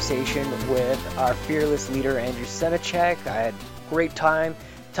great conversation with our fearless leader, Andrew Sevicek. I had a great time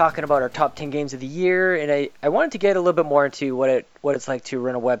talking about our top 10 games of the year, and I wanted to get a little bit more into what it's like to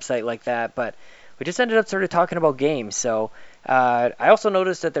run a website like that, but we just ended up sort of talking about games. So I also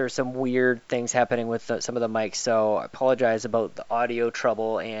noticed that there's some weird things happening with some of the mics, so I apologize about the audio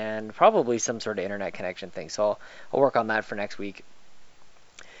trouble and probably some sort of internet connection thing. So I'll work on that for next week.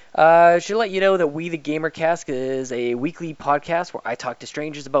 I should let you know that We the Gamercast is a weekly podcast where I talk to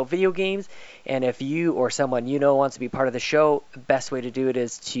strangers about video games, and if you or someone you know wants to be part of the show, the best way to do it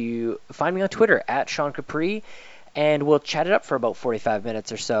is to find me on Twitter at Sean Capri, and we'll chat it up for about 45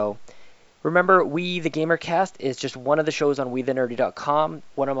 minutes or so. Remember, We the Gamercast is just one of the shows on WeTheNerdy.com.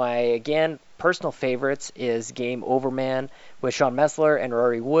 One of my, again, personal favorites is Game Over Man with Sean Messler and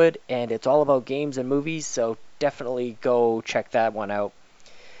Rory Wood, and it's all about games and movies, so definitely go check that one out.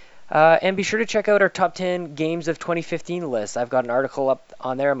 And be sure to check out our top 10 games of 2015 list. I've got an article up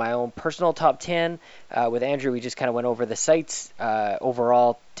on there, my own personal top 10. With Andrew, we just kind of went over the sites,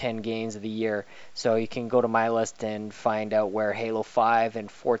 overall 10 games of the year. So you can go to my list and find out where Halo 5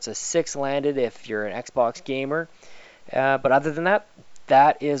 and Forza 6 landed if you're an Xbox gamer. But other than that,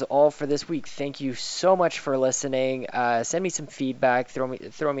 that is all for this week. Thank you so much for listening. Send me some feedback. Throw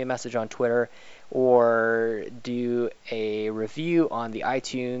me a message on Twitter, or do a review on the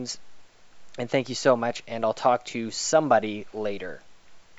iTunes. And thank you so much, and I'll talk to somebody later.